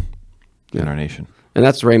happening in our nation. And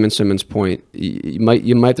that's Raymond Simmons' point. You might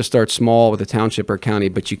have to start small with a township or county,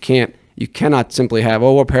 but you cannot simply have,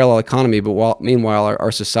 we're a parallel economy, but meanwhile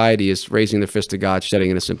our society is raising their fist to God, shedding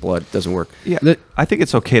innocent blood. It doesn't work. Yeah, I think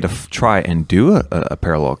it's okay to try and do a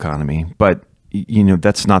parallel economy, but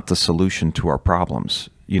that's not the solution to our problems.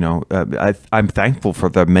 I'm thankful for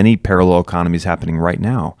the many parallel economies happening right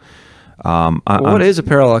now. What is a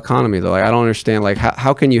parallel economy, though? Like, I don't understand. Like,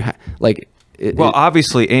 how can you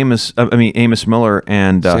obviously Amos Miller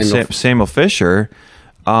and Samuel Fisher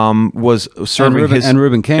was serving and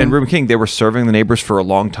Reuben King. They were serving the neighbors for a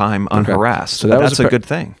long time unharassed. So that's a good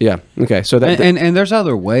thing. Yeah. Okay. So and there's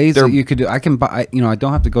other ways that you could do. I can buy. I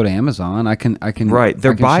don't have to go to Amazon. I can. Right.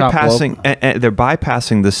 They're bypassing. They're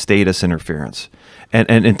bypassing the status interference.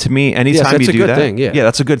 And to me, anytime you do that, thing,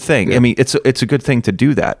 that's a good thing. Yeah. I mean, it's a good thing to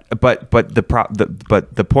do that. But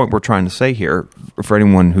the point we're trying to say here, for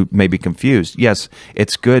anyone who may be confused, yes,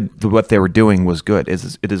 it's good. What they were doing was good.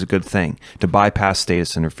 It is a good thing to bypass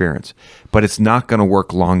status interference. But it's not going to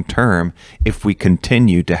work long term if we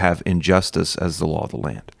continue to have injustice as the law of the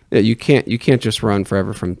land. Yeah, you can't just run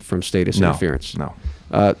forever from status interference. No.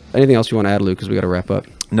 Anything else you want to add, Luke? Because we got to wrap up.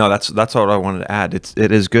 No, that's all I wanted to add. It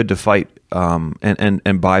is good to fight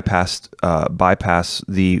and bypass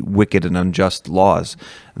the wicked and unjust laws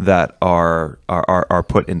that are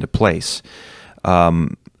put into place.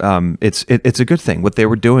 It's a good thing. What they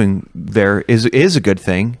were doing there is a good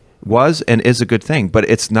thing, was and is a good thing, but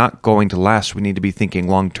it's not going to last. We need to be thinking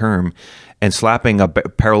long term, and slapping a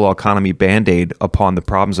parallel economy Band-Aid upon the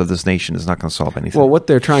problems of this nation is not going to solve anything. Well, what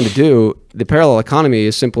they're trying to do, the parallel economy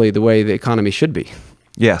is simply the way the economy should be.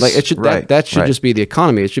 Yes, like it should. That should just be the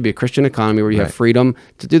economy. It should be a Christian economy where you have freedom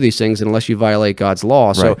to do these things unless you violate God's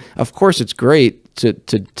law. So, of course, it's great to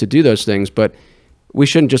do those things, but we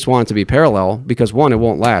shouldn't just want it to be parallel because, one, it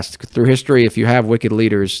won't last. Through history, if you have wicked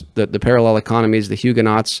leaders, the parallel economies, the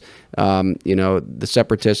Huguenots, the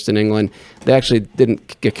separatists in England, they actually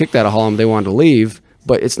didn't get kicked out of Holland. They wanted to leave,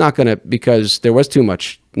 but it's not going to, because there was too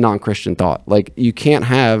much non-Christian thought. Like, you can't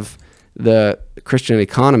have the Christian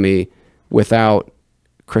economy without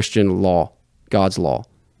Christian law, God's law.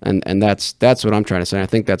 And that's what I'm trying to say. I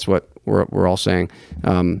think that's what we're all saying.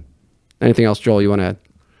 Anything else, Joel, you want to add?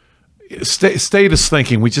 Statist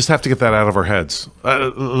thinking. We just have to get that out of our heads.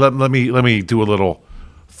 Let me do a little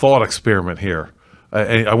thought experiment here.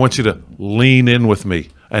 I want you to lean in with me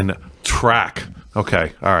and track.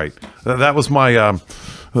 Okay, all right. That was my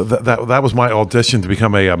that was my audition to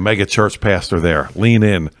become a mega church pastor. There, lean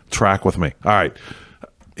in, track with me. All right.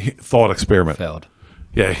 Thought experiment. Failed.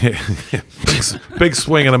 Yeah, big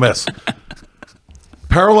swing and a miss.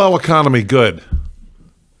 Parallel economy, good.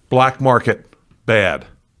 Black market, bad.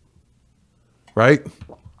 Right?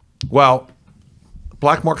 Well,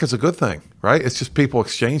 black market's a good thing, right? It's just people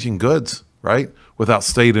exchanging goods, right? Without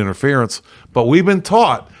state interference. But we've been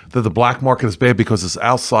taught that the black market is bad because it's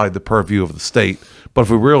outside the purview of the state. But if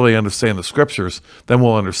we really understand the scriptures, then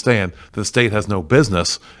we'll understand that the state has no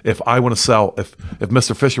business. If I want to sell, if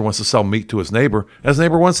Mr. Fisher wants to sell meat to his neighbor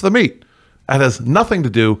wants the meat. That has nothing to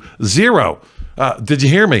do, zero. Did you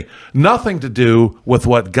hear me? Nothing to do with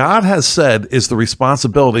what God has said is the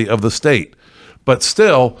responsibility of the state. But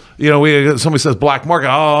still, somebody says black market.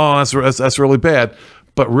 Oh, that's really bad.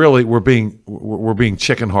 But really, we're being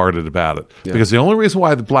chicken-hearted about it, because the only reason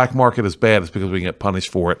why the black market is bad is because we get punished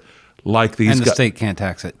for it. Like these, and the state can't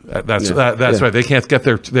tax it. That's right. They can't get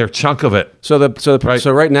their chunk of it. So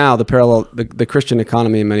right now, the Christian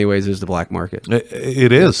economy in many ways is the black market.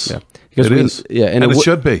 It is. Yeah. Because it is. Yeah, and it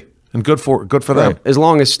should be. And good for them. Right. As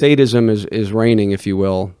long as statism is reigning, if you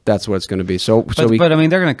will, that's what it's going to be. But I mean,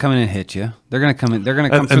 they're going to come in and hit you. They're going to come in. They're going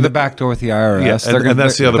to come through the back door with the IRS. Yeah, and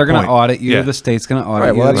that's the other point. They're going to audit you. Yeah. The state's going to audit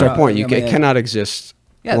you. Right. Well, that's our point. It cannot exist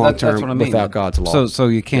long term without God's law. So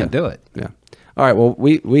you can't do it. Yeah. All right. Well,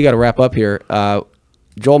 we got to wrap up here.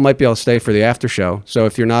 Joel might be able to stay for the after show. So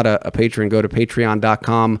if you're not a patron, go to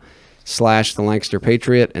patreon.com/the Lancaster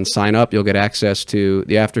Patriot and sign up. You'll get access to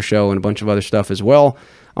the after show and a bunch of other stuff as well.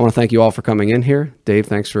 I want to thank you all for coming in here. Dave,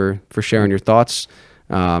 thanks for sharing your thoughts.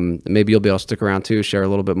 Maybe you'll be able to stick around too, share a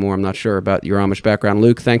little bit more. I'm not sure about your Amish background.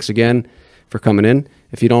 Luke, thanks again for coming in.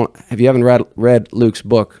 If you haven't read Luke's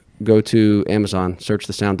book, go to Amazon, search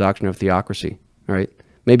The Sound Doctrine of Theocracy. All right.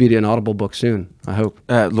 Maybe do an Audible book soon, I hope.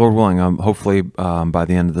 Lord willing, hopefully by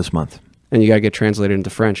the end of this month. And you got to get translated into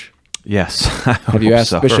French. Yes. Have you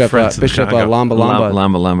asked Bishop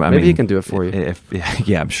Lamba? Maybe he can do it for you.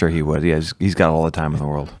 Yeah, I'm sure he would. He's got all the time in the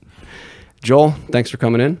world. Joel, thanks for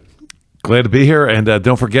coming in. Glad to be here. And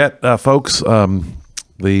don't forget, folks,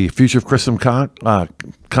 the Future of Christendom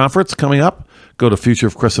conference coming up. Go to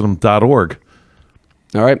futureofchristendom.org.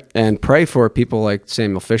 All right. And pray for people like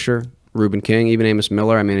Samuel Fisher, Reuben King, even Amos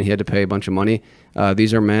Miller. I mean, he had to pay a bunch of money.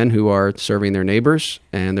 These are men who are serving their neighbors,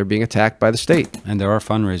 and they're being attacked by the state. And there are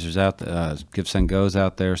fundraisers out there, Give, Send, Go's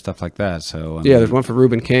out there, stuff like that. So there's one for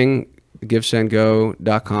Reuben King,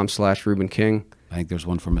 givesendgo.com/Reuben King. I think there's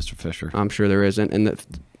one for Mr. Fisher. I'm sure there is. And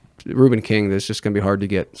Reuben King, there's just going to be hard to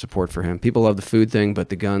get support for him. People love the food thing, but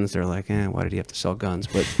the guns, they're like, why did he have to sell guns?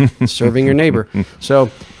 But serving your neighbor.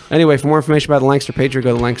 So anyway, for more information about the Lancaster Patriot,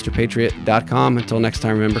 go to lancasterpatriot.com. Until next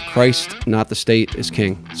time, remember, Christ, not the state, is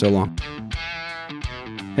king. So long.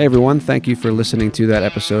 Hey everyone, thank you for listening to that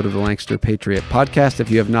episode of the Lancaster Patriot Podcast. If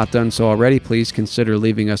you have not done so already, please consider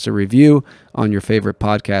leaving us a review on your favorite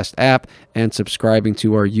podcast app and subscribing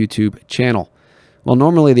to our YouTube channel. Well,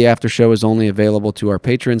 normally the after show is only available to our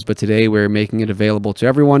patrons, but today we're making it available to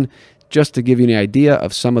everyone just to give you an idea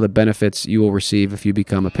of some of the benefits you will receive if you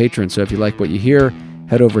become a patron. So if you like what you hear,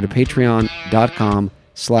 head over to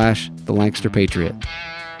patreon.com/the Lancaster Patriot.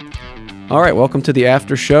 All right, welcome to the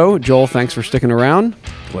after show. Joel, thanks for sticking around.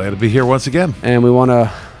 Glad to be here once again. And we want to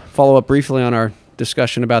follow up briefly on our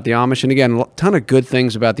discussion about the Amish. And again, a ton of good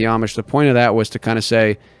things about the Amish. The point of that was to kind of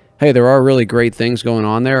say, hey, there are really great things going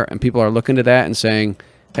on there, and people are looking to that and saying,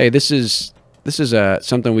 hey, this is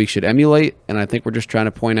something we should emulate. And I think we're just trying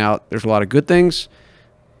to point out there's a lot of good things,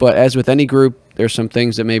 but as with any group, there's some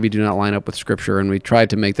things that maybe do not line up with Scripture. And we tried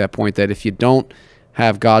to make that point that if you don't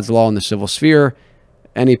have God's law in the civil sphere,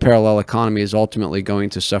 any parallel economy is ultimately going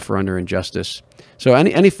to suffer under injustice. So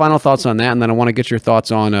any final thoughts on that? And then I want to get your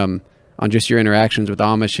thoughts on just your interactions with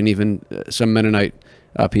Amish and even some Mennonite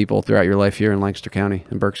people throughout your life here in Lancaster County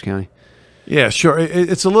and Berks County. Yeah, sure.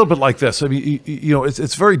 It's a little bit like this. I mean,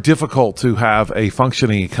 it's very difficult to have a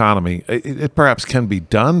functioning economy. It perhaps can be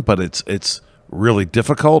done, but it's really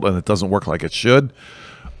difficult, and it doesn't work like it should.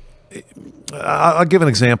 I'll give an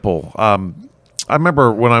example. I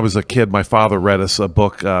remember when I was a kid, my father read us a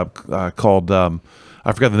book called,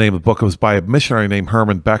 I forgot the name of the book. It was by a missionary named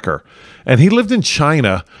Herman Becker. And he lived in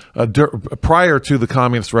China prior to the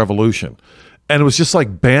Communist Revolution. And it was just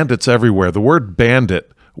like bandits everywhere. The word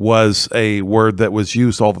bandit was a word that was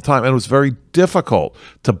used all the time, and it was very difficult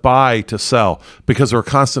to buy, to sell, because there were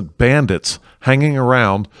constant bandits hanging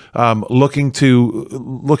around, looking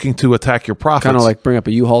to attack your profits. Kind of like bring up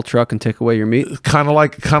a U-Haul truck and take away your meat. Kind of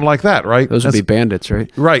like that, right? Those would be bandits,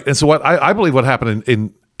 right? Right. And so what I believe what happened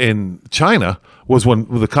in China was when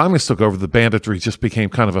the communists took over, the banditry just became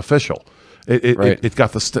kind of official. It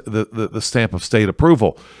got the stamp of state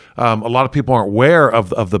approval. A lot of people aren't aware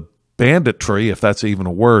of the banditry, if that's even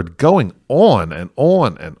a word, going on and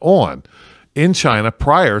on and on in China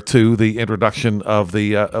prior to the introduction of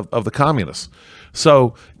the communists.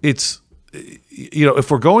 So it's, if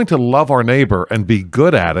we're going to love our neighbor and be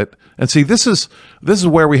good at it, and see, this is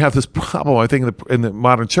where we have this problem, I think, in the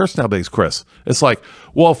modern church nowadays, Chris. It's like,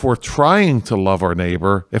 well, if we're trying to love our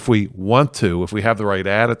neighbor, if we want to, if we have the right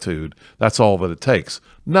attitude, that's all that it takes.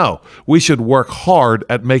 No, we should work hard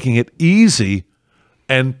at making it easy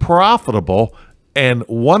and profitable and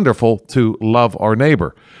wonderful to love our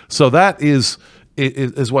neighbor. So that is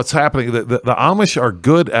what's happening. The Amish are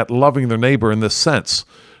good at loving their neighbor in this sense.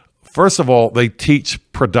 First of all, they teach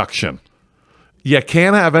production. You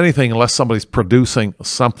can't have anything unless somebody's producing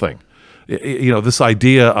something. This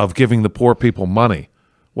idea of giving the poor people money.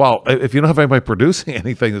 Well, if you don't have anybody producing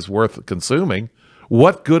anything that's worth consuming,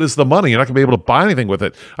 what good is the money? You're not going to be able to buy anything with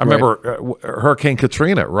it. I remember Hurricane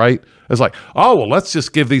Katrina, right? It's like, oh, well, let's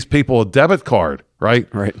just give these people a debit card, right?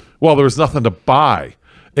 Right. Well, there was nothing to buy.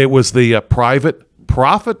 It was the private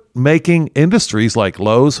profit-making industries like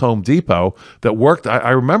Lowe's, Home Depot that worked.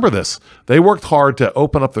 I remember this. They worked hard to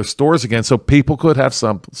open up their stores again so people could have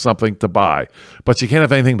something to buy. But you can't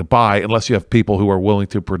have anything to buy unless you have people who are willing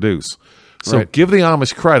to produce. So give the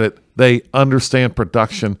Amish credit. They understand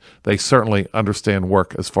production. They certainly understand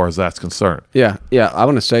work as far as that's concerned. Yeah. I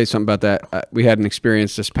want to say something about that. We had an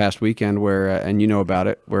experience this past weekend where, and you know about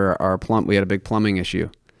it, where we had a big plumbing issue.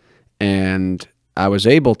 And I was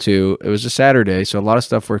able to, it was a Saturday, so a lot of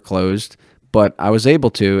stuff were closed, but I was able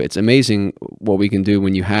to, it's amazing what we can do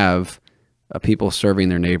when you have people serving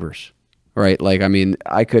their neighbors, right? Like, I mean,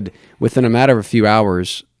 I could, within a matter of a few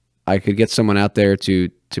hours, I could get someone out there to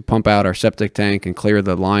pump out our septic tank and clear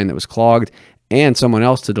the line that was clogged, and someone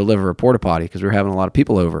else to deliver a porta potty because we were having a lot of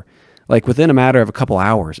people over. Like within a matter of a couple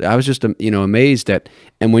hours, I was just, amazed at,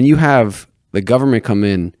 and when you have the government come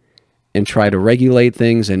in and try to regulate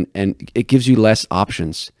things, and it gives you less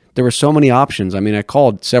options. There were so many options. I mean, I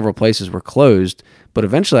called, several places were closed, but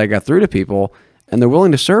eventually I got through to people and they're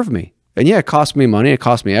willing to serve me. And yeah, it cost me money. It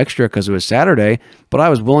cost me extra because it was Saturday, but I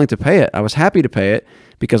was willing to pay it. I was happy to pay it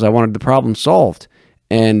because I wanted the problem solved.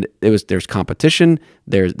 And there's competition.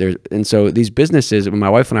 And so these businesses, when my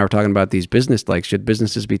wife and I were talking about these should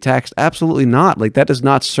businesses be taxed? Absolutely not. Like, that does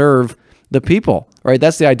not serve the people, right?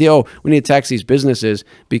 That's the idea. Oh, we need to tax these businesses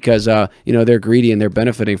because, they're greedy and they're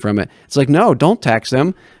benefiting from it. It's like, no, don't tax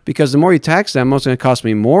them, because the more you tax them, it's going to cost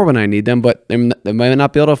me more when I need them, but they might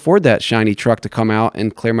not be able to afford that shiny truck to come out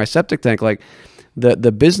and clear my septic tank. Like,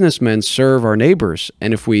 the businessmen serve our neighbors.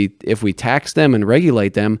 And if we tax them and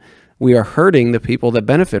regulate them, we are hurting the people that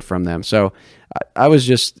benefit from them. So I was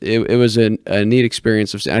just, it was a neat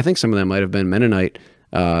experience. I think some of them might have been Mennonite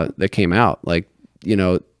that came out. Like,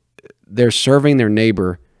 they're serving their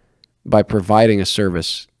neighbor by providing a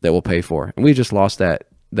service that will pay for. And we just lost that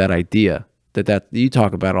idea that you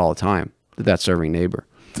talk about all the time, that serving neighbor.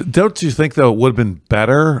 Don't you think, though, it would have been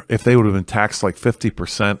better if they would have been taxed like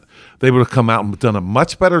 50%? They would have come out and done a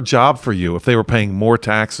much better job for you if they were paying more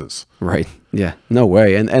taxes. Right. Yeah. No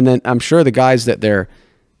way. And then I'm sure the guys that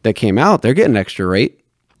came out, they're getting extra rate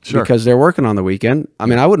because they're working on the weekend. I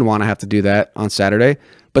mean, I wouldn't want to have to do that on Saturday,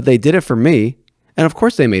 but they did it for me. And of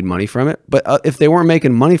course they made money from it. But if they weren't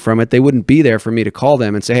making money from it, they wouldn't be there for me to call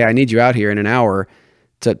them and say, hey, I need you out here in an hour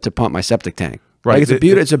to pump my septic tank. Right. Like,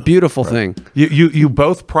 it's a beautiful thing. You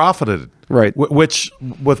both profited. Right. Which,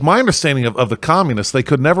 with my understanding of the communists, they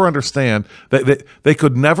could never understand they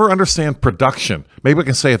could never understand production. Maybe we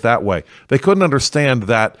can say it that way. They couldn't understand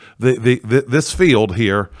that this field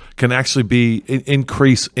here can actually be an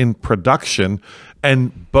increase in production,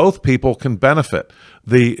 and both people can benefit.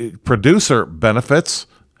 The producer benefits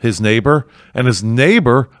his neighbor, and his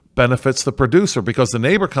neighbor benefits the producer, because the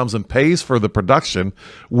neighbor comes and pays for the production,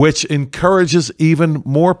 which encourages even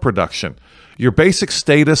more production. Your basic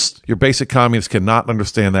statist, your basic communist cannot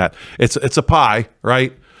understand that. It's a pie,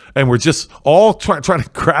 right? And we're just all trying to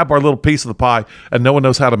grab our little piece of the pie, and no one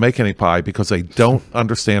knows how to make any pie because they don't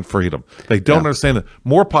understand freedom. They don't understand that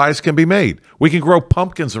more pies can be made. We can grow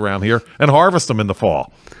pumpkins around here and harvest them in the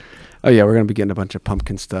fall. Oh, yeah, we're going to be getting a bunch of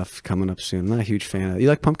pumpkin stuff coming up soon. I'm not a huge fan of it. You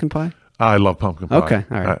like pumpkin pie? I love pumpkin pie. Okay,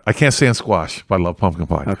 all right. I can't stand squash, but I love pumpkin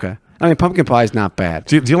pie. Okay. I mean, pumpkin pie is not bad.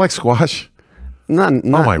 Do you like squash? Not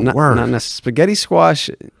my word. Not spaghetti squash.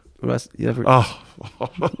 You ever,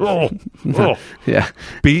 yeah.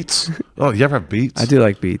 Beets. Oh, you ever have beets? I do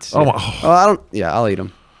like beets. Oh, yeah. my- Oh, I don't. Yeah, I'll eat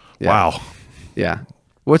them. Yeah. Wow. Yeah.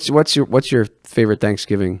 What's your favorite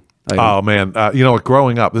Thanksgiving item? Oh man, you know,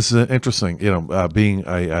 growing up, this is interesting. You know, being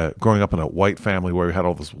growing up in a white family where we had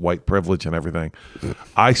all this white privilege and everything,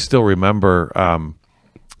 I still remember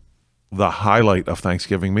the highlight of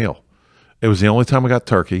Thanksgiving meal. It was the only time I got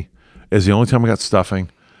turkey. It was the only time I got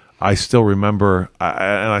stuffing. I still remember,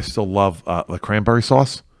 and I still love the cranberry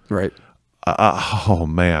sauce. Right. Oh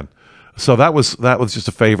man, so that was just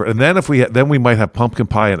a favorite. And then then we might have pumpkin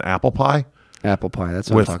pie and apple pie. Apple pie.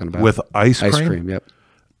 That's what I'm talking about. With ice cream. Ice cream. Yep.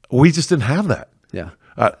 We just didn't have that. Yeah.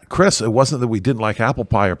 Chris, it wasn't that we didn't like apple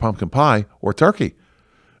pie or pumpkin pie or turkey.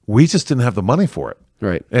 We just didn't have the money for it.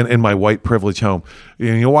 Right. And in my white privilege home,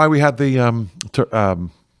 you know why we had the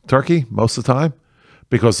turkey most of the time?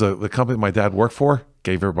 Because the company my dad worked for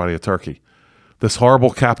gave everybody a turkey. This horrible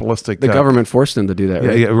capitalistic. The government forced them to do that.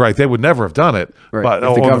 Right. Yeah, right. They would never have done it. Right. But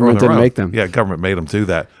If the government didn't make them. Yeah, government made them do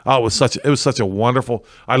that. Oh, it was such a wonderful.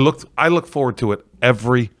 I look forward to it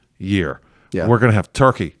every year. Yeah. We're gonna have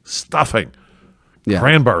turkey, stuffing, Yeah.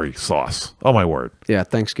 cranberry sauce. Oh my word. Yeah.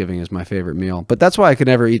 Thanksgiving is my favorite meal, but that's why I could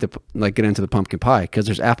never eat get into the pumpkin pie because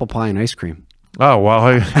there's apple pie and ice cream. Oh well,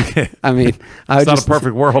 I mean, it's not a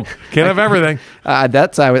perfect world. Can't have everything. I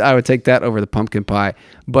would take that over the pumpkin pie.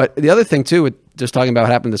 But the other thing too, with just talking about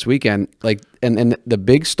what happened this weekend, like and the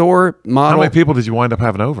big store model. How many people did you wind up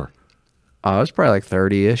having over? It was probably like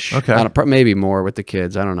 30-ish. Okay. I don't, maybe more with the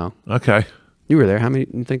kids. I don't know. Okay, You were there. How many?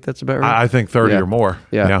 You think that's about right? I think 30 Yeah. or more.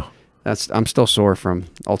 Yeah. I'm still sore from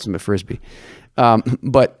Ultimate Frisbee.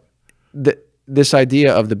 But this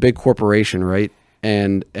idea of the big corporation, right?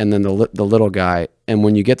 And then the little guy. And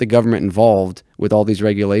when you get the government involved with all these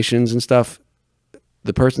regulations and stuff,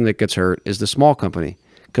 the person that gets hurt is the small company.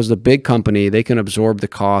 Because the big company, they can absorb the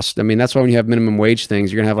cost. I mean, that's why when you have minimum wage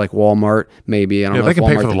things, you're gonna have like Walmart, maybe. I don't know. They if can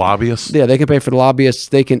pay Walmart for the lobbyists. Yeah, they can pay for the lobbyists.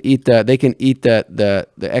 They can eat the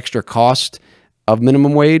extra cost of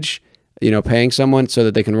minimum wage, you know, paying someone so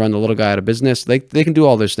that they can run the little guy out of business. They can do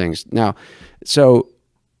all those things. Now, so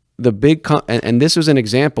the big and this was an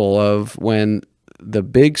example of when the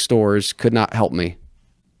big stores could not help me,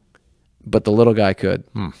 but the little guy could.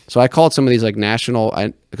 So I called some of these like national,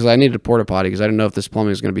 because I needed a porta potty because I didn't know if this plumbing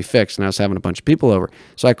was going to be fixed, and I was having a bunch of people over.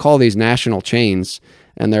 So I call these national chains,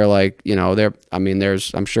 and they're like, you know,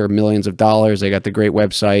 there's I'm sure millions of dollars. They got the great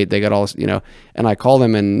website. They got all this, you know, and I call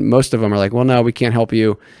them, and most of them are like, well, no, we can't help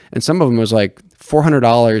you. And some of them was like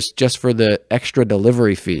 $400 just for the extra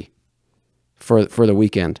delivery fee for the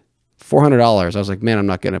weekend. $400. I was like, man, I'm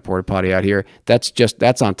not getting a porta potty out here.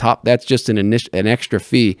 That's on top. That's just an extra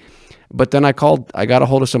fee. But then I got a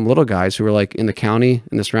hold of some little guys who were like in the county,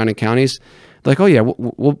 in the surrounding counties. They're like, oh yeah,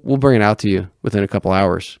 we'll bring it out to you within a couple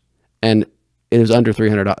hours. And it was under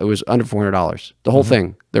 $300. It was under $400. The whole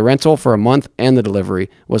thing, the rental for a month and the delivery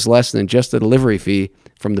was less than just the delivery fee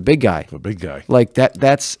from the big guy. The big guy. Like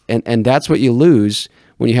that's what you lose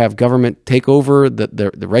when you have government take over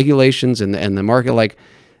the regulations and the market. Like,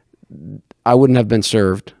 I wouldn't have been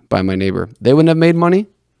served by my neighbor. They wouldn't have made money.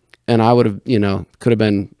 And I would have, you know, could have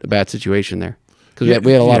been a bad situation there because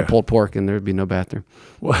we had a lot of pulled pork and there'd be no bathroom.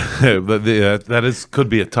 Well, that could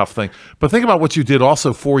be a tough thing. But think about what you did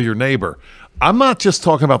also for your neighbor. I'm not just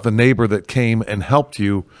talking about the neighbor that came and helped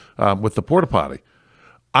you with the porta potty.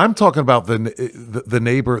 I'm talking about the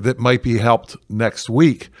neighbor that might be helped next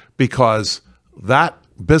week because that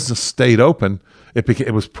business stayed open.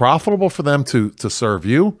 It was profitable for them to serve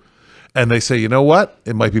you. And they say, you know what?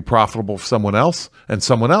 It might be profitable for someone else, and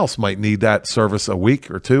someone else might need that service a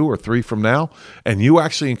week or 2 or 3 from now. And you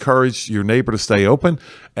actually encouraged your neighbor to stay open,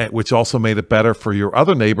 which also made it better for your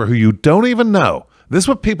other neighbor who you don't even know. This is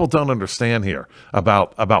what people don't understand here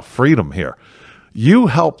about freedom here. You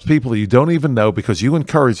help people you don't even know because you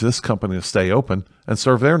encourage this company to stay open and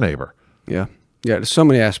serve their neighbor. Yeah. Yeah. There's so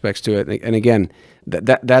many aspects to it. And again,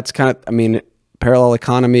 that's kind of, I mean, parallel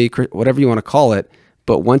economy, whatever you want to call it.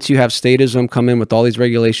 But once you have statism come in with all these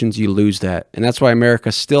regulations, you lose that. And that's why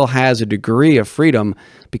America still has a degree of freedom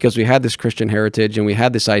because we had this Christian heritage and we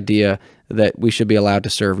had this idea that we should be allowed to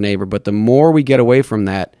serve neighbor. But the more we get away from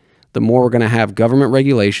that, the more we're going to have government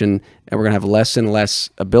regulation and we're going to have less and less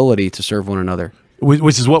ability to serve one another.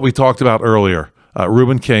 Which is what we talked about earlier.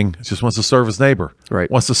 Reuben King just wants to serve his neighbor,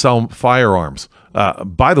 right? Wants to sell firearms.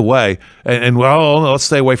 By the way, and well, let's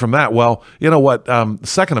stay away from that. Well, you know what? The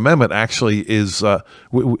Second Amendment actually is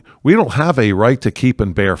we don't have a right to keep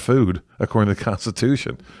and bear food. according to the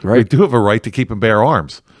Constitution. Right. We do have a right to keep and bear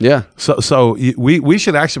arms. Yeah. So we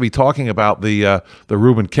should actually be talking about the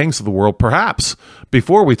Reuben Kings of the world, perhaps,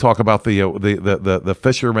 before we talk about the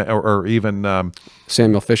fishermen or even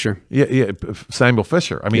Samuel Fisher. Yeah, Samuel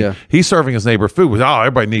Fisher. I mean, Yeah. he's serving his neighbor food.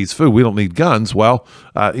 Everybody needs food. We don't need guns. Well,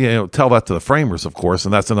 tell that to the framers, of course,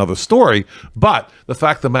 and that's another story. But the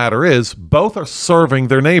fact of the matter is, both are serving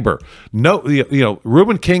their neighbor. No,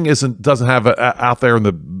 Reuben King doesn't have out there in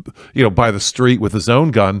the by the street with his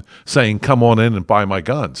own gun saying, "Come on in and buy my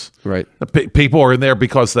guns." Right. People are in there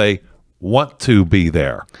because they want to be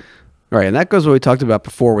there. Right, and that goes what we talked about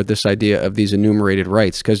before with this idea of these enumerated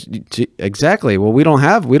rights. Because exactly, well, we don't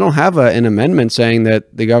have an amendment saying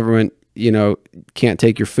that the government, can't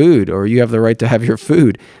take your food or you have the right to have your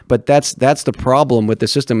food. But that's the problem with the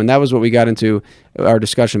system, and that was what we got into our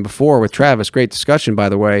discussion before with Travis. Great discussion, by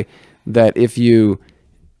the way. That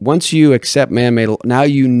once you accept man-made, now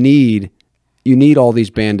you need all these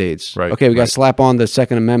Band-Aids. Right. Okay, we got to slap on the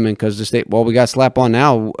Second Amendment because the state, we got to slap on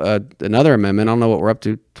now another amendment. I don't know what we're up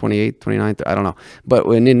to, 28, 29, I don't know. But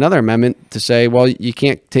we need another amendment to say, well, you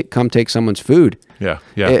can't come take someone's food. Yeah.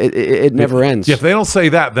 It never ends. If they don't say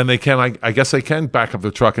that, then they can, I guess they can back up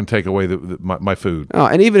the truck and take away my food. Oh,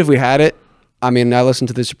 and even if we had it, I mean, I listened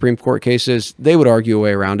to the Supreme Court cases, they would argue a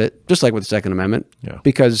way around it, just like with the Second Amendment. Yeah.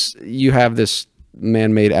 Because you have this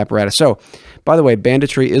man-made apparatus. So, by the way,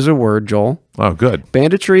 banditry is a word, Joel. Oh, good.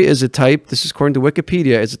 Banditry is a type, this is according to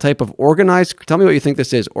Wikipedia, is a type of organized, tell me what you think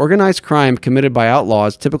this is, organized crime committed by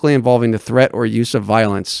outlaws, typically involving the threat or use of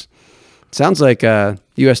violence. Sounds like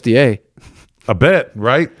USDA. A bit,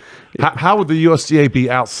 right? How would the USDA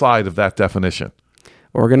be outside of that definition?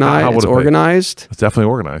 Organized. How would it's it be? organized. It's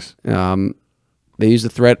definitely organized. They use the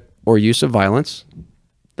threat or use of violence.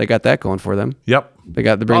 They got that going for them. Yep. They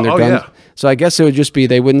bring their guns. Yeah. So I guess it would just be,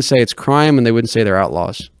 they wouldn't say it's crime and they wouldn't say they're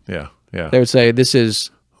outlaws. Yeah. They would say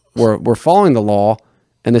we're following the law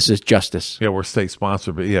and this is justice. Yeah, we're state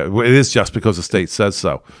sponsored, but yeah, it is just because the state says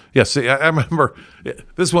so. Yeah, see, I remember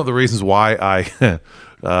this is one of the reasons why I,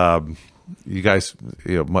 you guys,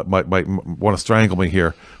 might want to strangle me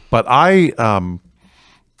here, but I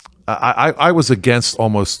was against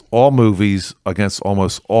almost all movies, against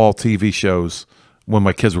almost all TV shows when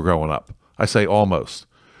my kids were growing up. I say almost.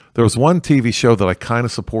 There was one TV show that I kind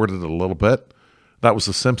of supported a little bit. That was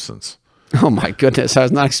The Simpsons. Oh my goodness, I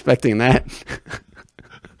was not expecting that.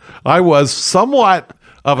 I was somewhat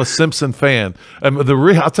of a Simpson fan, and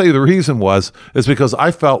I'll tell you the reason is because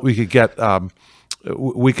I felt we could get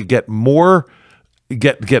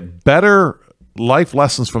better life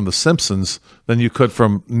lessons from The Simpsons than you could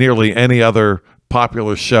from nearly any other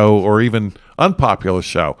popular show or even unpopular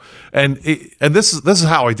show. And this is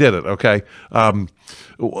how I did it. Okay.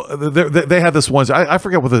 They had this one. I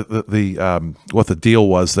forget what the deal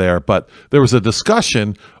was there, but there was a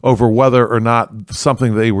discussion over whether or not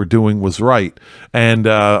something they were doing was right. And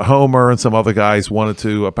Homer and some other guys wanted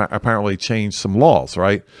to apparently change some laws,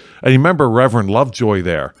 right? And you remember Reverend Lovejoy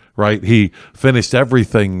there, right? He finished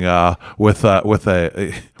everything with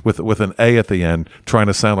an A at the end, trying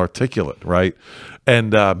to sound articulate, right?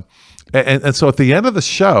 And so at the end of the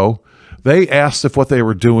show, they asked if what they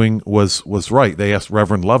were doing was right. They asked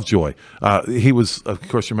Reverend Lovejoy. He was, of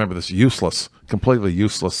course, you remember this completely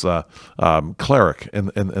useless cleric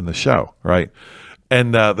in the show, right?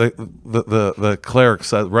 And the cleric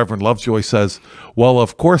said, Reverend Lovejoy says, "Well,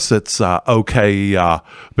 of course it's okay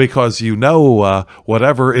because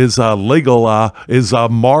whatever is legal is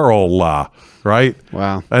moral." Right?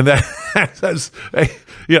 Wow. And that's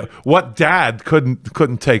what dad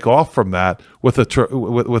couldn't take off from that with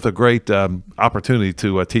a great opportunity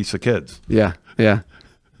to teach the kids. Yeah. Well,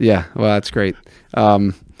 that's great.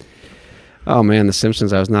 Oh man, The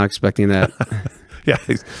Simpsons. I was not expecting that. Yeah.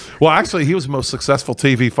 Well, actually, he was the most successful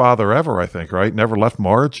TV father ever, I think, right? Never left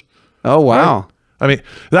Marge. Oh, wow. Right? I mean,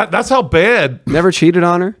 that's how bad. Never cheated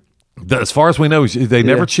on her? As far as we know, they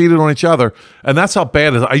never cheated on each other. And that's how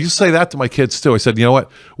bad it is. I used to say that to my kids, too. I said, you know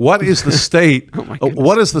what? What is the state?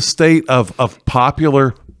 What is the state of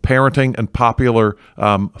popular parenting and popular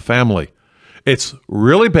family? It's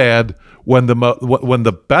really bad when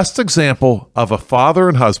the best example of a father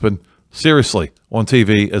and husband, seriously, on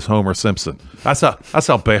TV is Homer Simpson. That's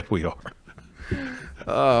how bad we are.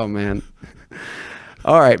 Oh man!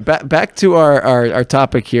 All right, back to our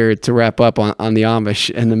topic here to wrap up on the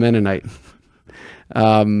Amish and the Mennonite.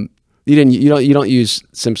 You don't use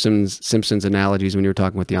Simpsons analogies when you were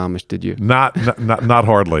talking with the Amish, did you? Not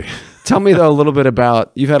hardly. Tell me though a little bit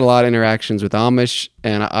about, you've had a lot of interactions with Amish,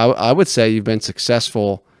 and I would say you've been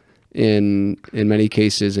successful in many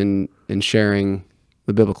cases in sharing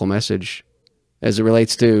the biblical message as it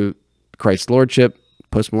relates to Christ's lordship,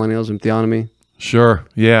 postmillennialism, theonomy. Sure.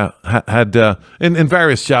 Yeah. Had in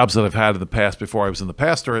various jobs that I've had in the past before I was in the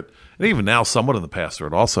pastorate, and even now somewhat in the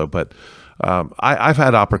pastorate also. But I've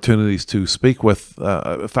had opportunities to speak with.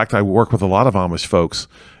 In fact, I work with a lot of Amish folks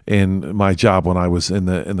in my job when I was in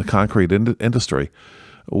the concrete industry.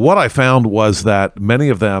 What I found was that many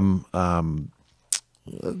of them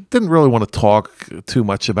didn't really want to talk too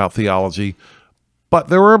much about theology. But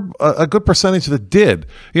there were a good percentage that did.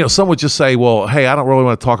 Some would just say, well, hey, I don't really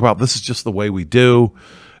want to talk about this is just the way we do.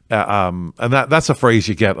 And that's a phrase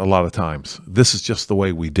you get a lot of times. This is just the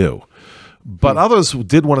way we do. But others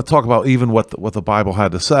did want to talk about even what the Bible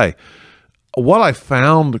had to say. What I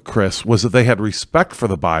found, Chris, was that they had respect for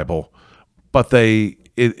the Bible, but the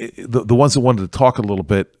ones that wanted to talk a little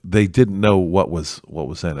bit, they didn't know what was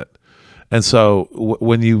in it. And so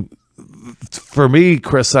for me,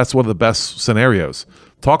 Chris, that's one of the best scenarios.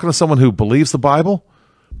 Talking to someone who believes the Bible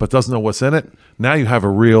but doesn't know what's in it, now you have a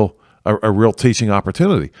real teaching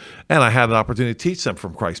opportunity. And I had an opportunity to teach them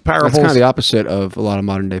from Christ's parables. That's kind of the opposite of a lot of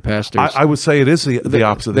modern day pastors. I would say it is the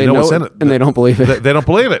opposite. They know what's in it, and they don't believe it. They don't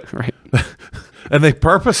believe it, Right? And they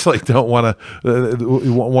purposely don't want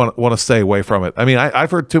to stay away from it. I mean,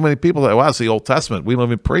 I've heard too many people that, wow, it's the Old Testament. We don't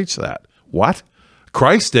even preach that. What?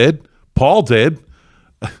 Christ did. Paul did.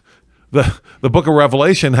 The book of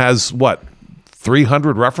Revelation has,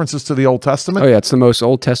 300 references to the Old Testament? Oh, yeah. It's the most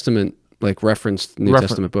Old Testament, referenced New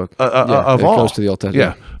Testament book. Of all. Close to the Old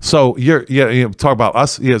Testament. Yeah. So you talk about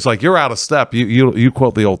us. Yeah, it's like you're out of step. You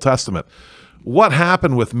quote the Old Testament. What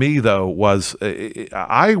happened with me, though, was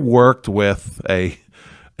I worked with a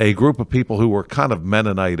group of people who were kind of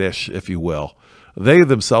Mennonite-ish, if you will. They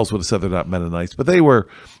themselves would have said they're not Mennonites, but they were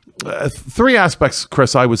three aspects,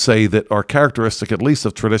 Chris, I would say, that are characteristic, at least,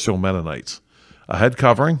 of traditional Mennonites. A head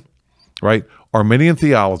covering, right? Arminian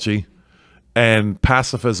theology, and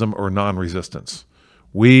pacifism or non-resistance.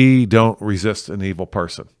 We don't resist an evil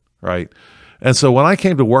person, right? And so when I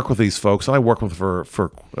came to work with these folks, and I worked with them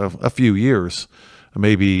for a few years,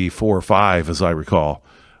 maybe 4 or 5, as I recall.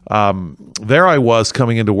 There I was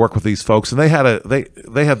coming in to work with these folks, and they had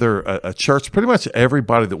a church. Pretty much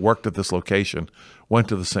everybody that worked at this location went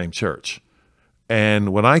to the same church.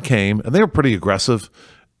 And when I came, and they were pretty aggressive,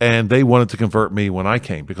 and they wanted to convert me when I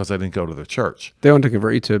came because I didn't go to their church. They wanted to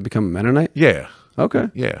convert you to become a Mennonite? Yeah. Okay.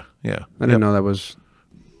 Yeah. I didn't know that was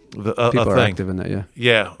people are thing. active in that. Yeah.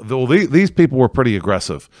 Yeah. Well, these people were pretty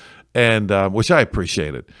aggressive, and which I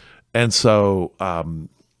appreciated. And so, a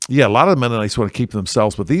lot of the Mennonites want to keep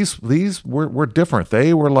themselves, but these were different.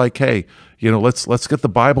 They were like, hey, let's get the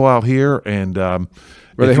Bible out here. And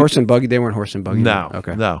were they horse and buggy? They weren't horse and buggy. No.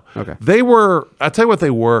 Okay. No. Okay. They were. I tell you what they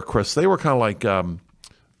were, Chris. They were kind of like.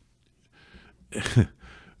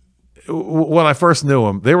 When I first knew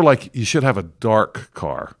them, they were like, you should have a dark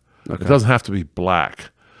car. Okay. It doesn't have to be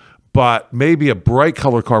black, but maybe a bright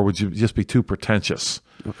color car would just be too pretentious.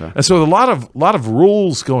 Okay. And so a lot of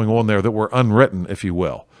rules going on there that were unwritten, if you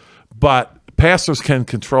will. But pastors can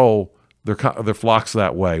control their flocks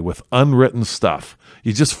that way with unwritten stuff.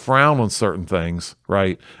 You just frown on certain things,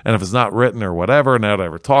 right? And if it's not written or whatever, not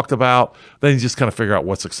ever talked about, then you just kind of figure out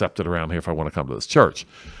what's accepted around here if I want to come to this church.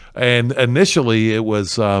 And initially it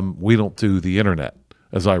was, we don't do the internet,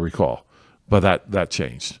 as I recall, but that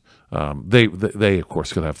changed. They of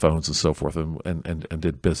course could have phones and so forth and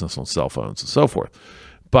did business on cell phones and so forth.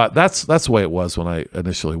 But that's the way it was when I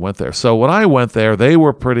initially went there. So when I went there, they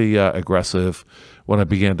were pretty aggressive when I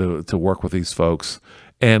began to work with these folks.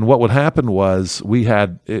 And what would happen was we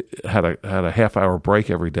had a half-hour break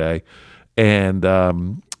every day. And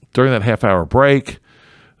during that half-hour break,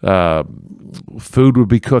 food would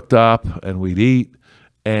be cooked up and we'd eat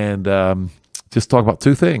and just talk about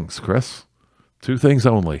 2 things, Chris. 2 things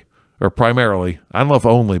only, or primarily, I don't know if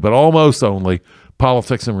only, but almost only,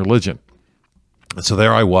 politics and religion. And so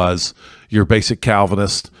there I was, your basic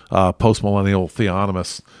Calvinist, postmillennial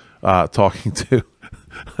theonomist, talking to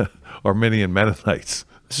Arminian Mennonites.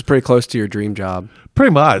 This is pretty close to your dream job.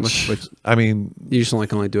 Pretty much. I mean, you just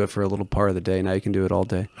can only do it for a little part of the day. Now you can do it all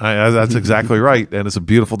day. That's exactly right. And it's a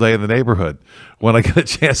beautiful day in the neighborhood when I get a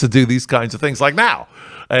chance to do these kinds of things like now.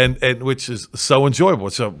 And which is so enjoyable,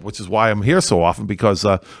 which is why I'm here so often, because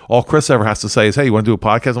all Chris ever has to say is, hey, you want to do a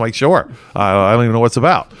podcast? I'm like, sure. I don't even know what it's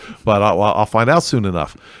about, but I'll find out soon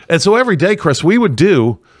enough. And so every day, Chris, we would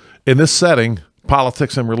do in this setting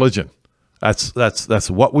politics and religion. That's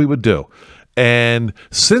what we would do. And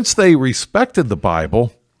since they respected the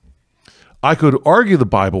Bible, I could argue the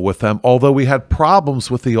Bible with them, although we had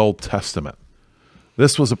problems with the Old Testament.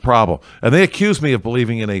 This was a problem. And they accused me of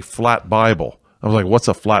believing in a flat Bible. I was like, what's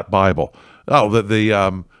a flat Bible? Oh,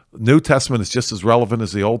 the New Testament is just as relevant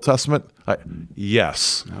as the Old Testament?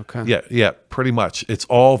 Yes. Okay. Yeah, pretty much. It's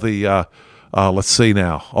all the, let's see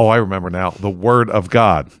now. Oh, I remember now. The Word of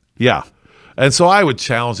God. Yeah. And so I would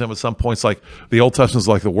challenge them at some points, like the Old Testament is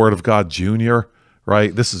like the Word of God Junior,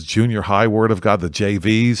 right? This is junior high Word of God, the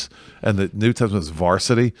JVs, and the New Testament is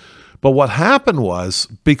varsity. But what happened was,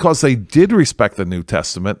 because they did respect the New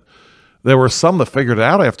Testament, there were some that figured it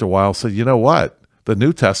out after a while, said, you know what? The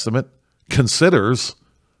New Testament considers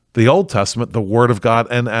the Old Testament the Word of God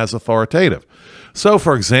and as authoritative. So,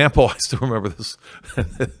 for example, I still remember this.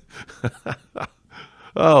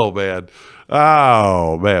 Oh, man.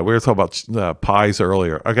 We were talking about pies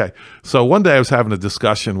earlier. Okay, so one day I was having a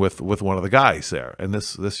discussion with one of the guys there, and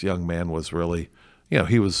this young man was really,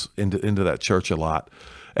 he was into that church a lot.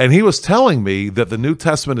 And he was telling me that the New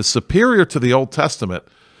Testament is superior to the Old Testament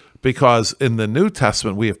because in the New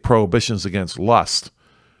Testament we have prohibitions against lust,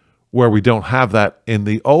 where we don't have that in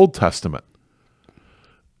the Old Testament.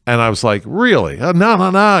 And I was like, really?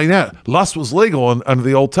 No. Yeah, lust was legal under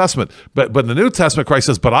the Old Testament. But in the New Testament, Christ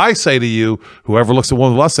says, but I say to you, whoever looks at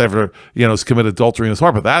one with lust after, has committed adultery in his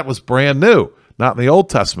heart. But that was brand new, not in the Old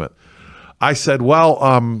Testament. I said, well,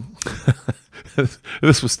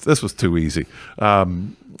 this was too easy.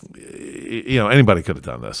 Anybody could have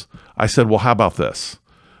done this. I said, well, how about this?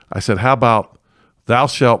 I said, how about thou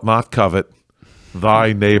shalt not covet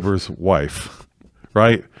thy neighbor's wife,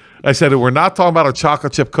 right? I said, we're not talking about our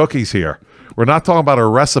chocolate chip cookies here. We're not talking about a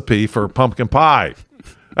recipe for pumpkin pie.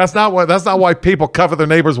 That's not why people covet their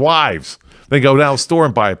neighbor's wives. They go down the store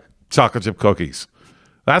and buy chocolate chip cookies.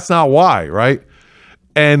 That's not why, right?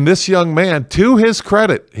 And this young man, to his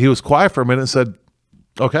credit, he was quiet for a minute and said,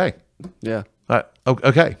 okay. Yeah.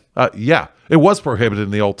 Okay. Yeah, it was prohibited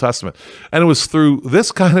in the Old Testament. And it was through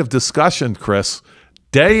this kind of discussion, Chris,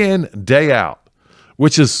 day in, day out,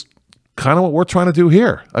 which is kind of what we're trying to do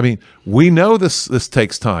here. I mean, we know this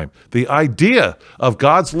takes time. The idea of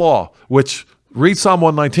God's law, which read Psalm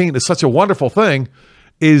 119 is such a wonderful thing,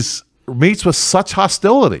 meets with such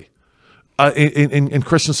hostility in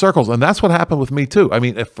Christian circles. And that's what happened with me too. I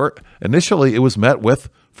mean, initially it was met with,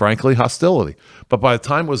 frankly, hostility. But by the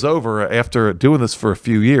time it was over, after doing this for a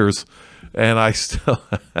few years, and I still...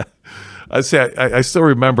 I still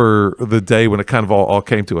remember the day when it kind of all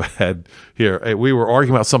came to a head here. We were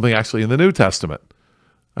arguing about something actually in the New Testament,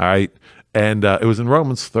 all right? And it was in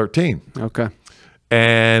Romans 13. Okay.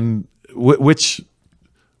 And which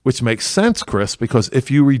makes sense, Chris, because if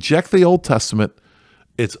you reject the Old Testament,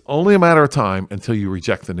 it's only a matter of time until you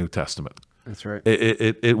reject the New Testament. That's right.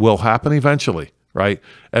 It will happen eventually. Right.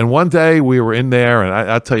 And one day we were in there, and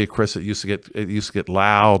I tell you, Chris, it used to get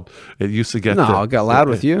loud. It used to get it got loud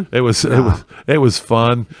with you. It was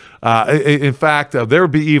fun. In fact, there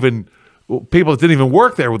would be even people that didn't even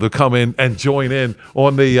work there would come in and join in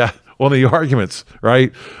on the arguments,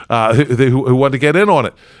 right? Who wanted to get in on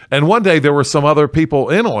it. And one day there were some other people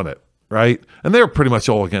in on it, right? And they were pretty much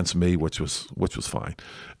all against me, which was fine.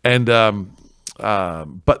 And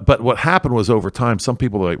but what happened was, over time, some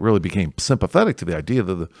people really became sympathetic to the idea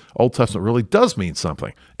that the Old Testament really does mean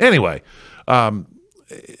something. Anyway,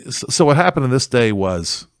 so what happened in this day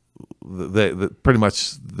was pretty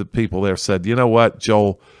much the people there said, you know what,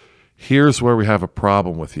 Joel, here's where we have a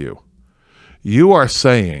problem with you. You are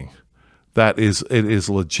saying that it is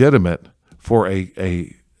legitimate for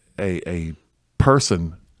a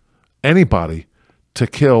person, anybody, to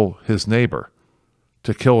kill his neighbor,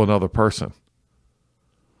 to kill another person.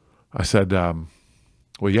 I said,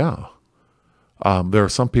 well, yeah. There are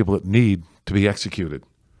some people that need to be executed.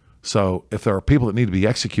 So if there are people that need to be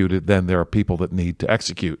executed, then there are people that need to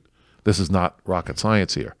execute. This is not rocket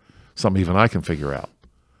science here. Something even I can figure out.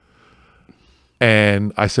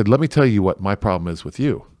 And I said, let me tell you what my problem is with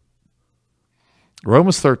you.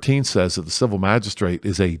 Romans 13 says that the civil magistrate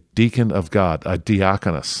is a deacon of God, a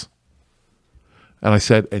diaconus. And I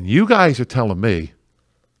said, and you guys are telling me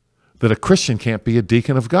that a Christian can't be a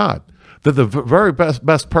deacon of God, that the very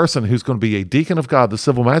best person who's going to be a deacon of God, the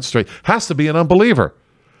civil magistrate, has to be an unbeliever.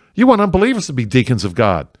 You want unbelievers to be deacons of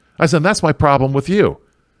God. I said, that's my problem with you,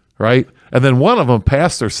 right? And then one of them,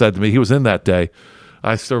 pastor, said to me, he was in that day,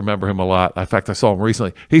 I still remember him a lot. In fact, I saw him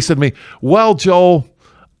recently. He said to me, well, Joel,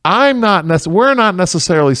 we're not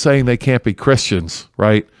necessarily saying they can't be Christians,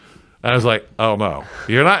 right? I was like, oh no,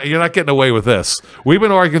 you're not getting away with this. We've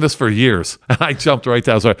been arguing this for years. And I jumped right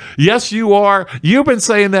down. I was like, yes, you are. You've been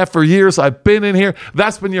saying that for years. I've been in here.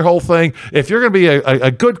 That's been your whole thing. If you're going to be a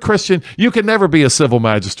good Christian, you can never be a civil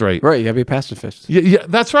magistrate. Right, you got to be a pacifist. Yeah,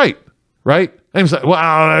 that's right. right? And he's like,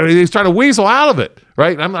 well, he's trying to weasel out of it,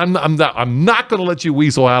 right? I'm not going to let you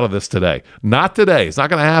weasel out of this today. Not today. It's not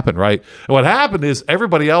going to happen, right? And what happened is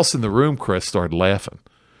everybody else in the room, Chris, started laughing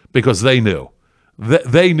because they knew.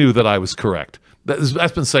 They knew that I was correct.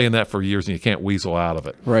 That's been saying that for years, and you can't weasel out of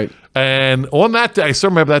it. Right. And on that day, I still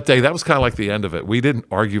remember that day, that was kind of like the end of it. We didn't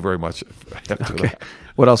argue very much after that.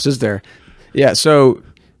 What else is there? Yeah, so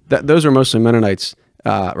those are mostly Mennonites,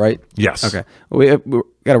 right? Yes. Okay. We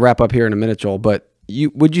got to wrap up here in a minute, Joel, but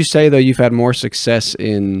would you say, though, you've had more success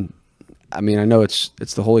in, I mean, I know it's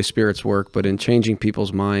the Holy Spirit's work, but in changing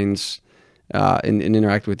people's minds in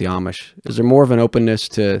interacting with the Amish? Is there more of an openness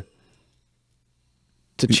to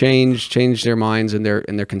change their minds and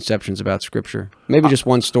their conceptions about Scripture? Maybe just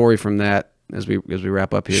one story from that as we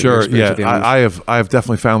wrap up here. Sure. Yeah, I have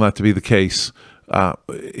definitely found that to be the case.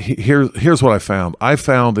 Here's what I found. I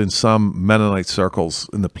found in some Mennonite circles,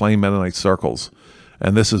 in the plain Mennonite circles,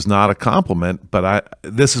 and this is not a compliment, but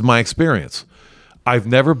this is my experience. I've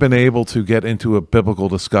never been able to get into a biblical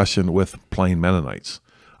discussion with plain Mennonites.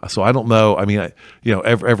 So I don't know. I mean,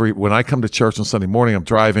 every when I come to church on Sunday morning, I'm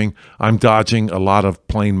driving. I'm dodging a lot of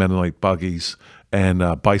plain Mennonite buggies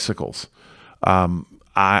and bicycles. I'm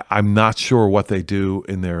not sure what they do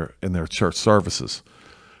in their church services.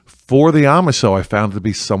 For the Amish, though, I found it to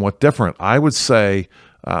be somewhat different. I would say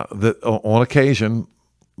that on occasion,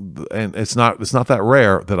 and it's not that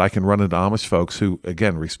rare, that I can run into Amish folks who,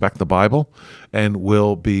 again, respect the Bible and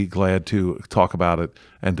will be glad to talk about it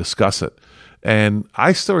and discuss it. And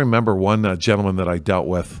I still remember one gentleman that I dealt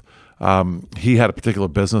with. He had a particular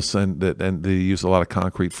business and he used a lot of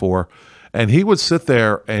concrete for, and he would sit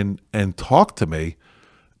there and talk to me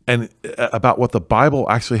and about what the Bible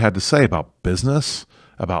actually had to say about business,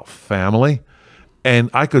 about family,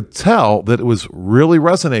 and I could tell that it was really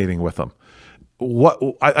resonating with him. What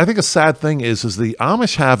I think a sad thing is the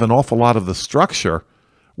Amish have an awful lot of the structure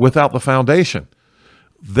without the foundation.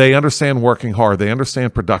 They understand working hard. They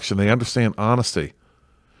understand production. They understand honesty.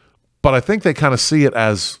 But I think they kind of see it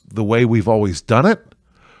as the way we've always done it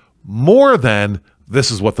more than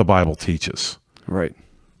this is what the Bible teaches. Right.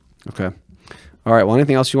 Okay. All right. Well,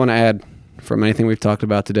 anything else you want to add from anything we've talked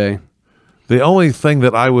about today? The only thing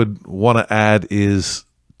that I would want to add is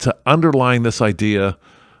to underline this idea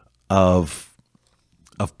of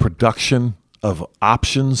production, of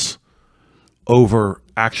options over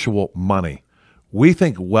actual money. We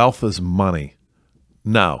think wealth is money.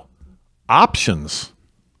 No, options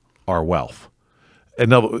are wealth.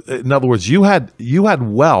 In other words, you had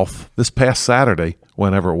wealth this past Saturday,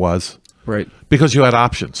 whenever it was, right? Because you had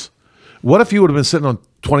options. What if you would have been sitting on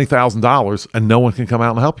 $20,000 and no one can come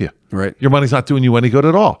out and help you? Right. Your money's not doing you any good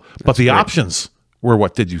at all. But the options were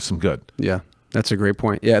what did you some good. Yeah, that's a great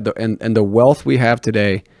point. Yeah, and the wealth we have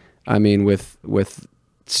today, I mean, with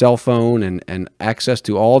cell phone and access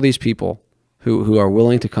to all these people who are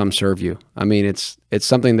willing to come serve you. I mean, it's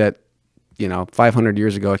something that, 500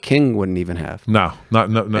 years ago, a king wouldn't even have. No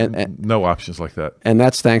options like that. And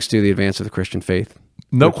that's thanks to the advance of the Christian faith.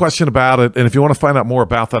 No question about it. And if you want to find out more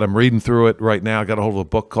about that, I'm reading through it right now. I got a hold of a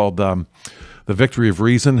book called The Victory of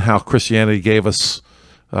Reason, How Christianity Gave Us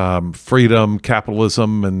Freedom,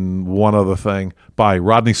 Capitalism, and one other thing by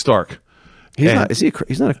Rodney Stark. He's not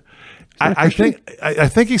a I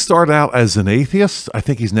think he started out as an atheist. I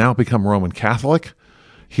think he's now become Roman Catholic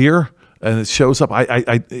here, and it shows up.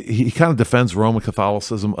 He kind of defends Roman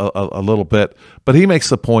Catholicism a little bit, but he makes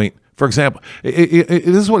the point. For example, this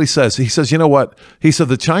is what he says. He says, you know what? He said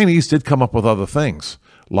the Chinese did come up with other things,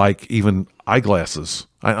 like even eyeglasses.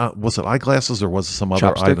 Was it eyeglasses or was it some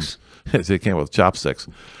other items? They came up with chopsticks.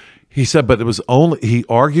 He said, but it was only, he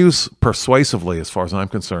argues persuasively, as far as I'm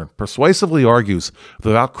concerned, persuasively argues that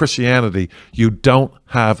without Christianity, you don't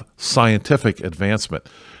have scientific advancement.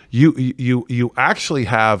 You actually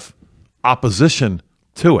have opposition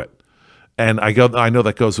to it. And I know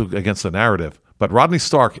that goes against the narrative, but Rodney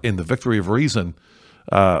Stark in The Victory of Reason,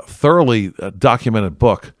 thoroughly documented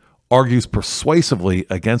book, argues persuasively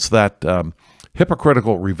against that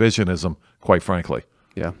hypocritical revisionism, quite frankly.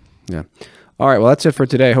 Yeah. All right, well, that's it for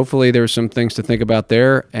today. Hopefully there's some things to think about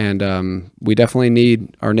there, and we definitely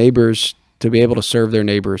need our neighbors to be able to serve their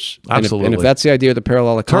neighbors. Absolutely. And if that's the idea of the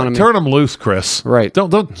parallel economy... Turn them loose, Chris. Right.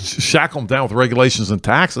 Don't shackle them down with regulations and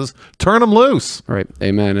taxes. Turn them loose. Right.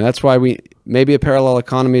 Amen. And that's why maybe a parallel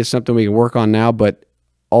economy is something we can work on now, but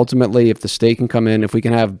ultimately, if the state can come in, if we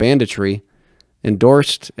can have banditry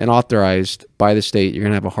endorsed and authorized by the state, you're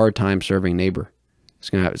going to have a hard time serving neighbor. It's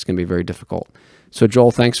going to be very difficult. So,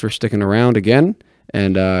 Joel, thanks for sticking around again,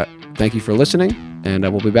 and thank you for listening, and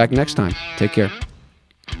we'll be back next time. Take care.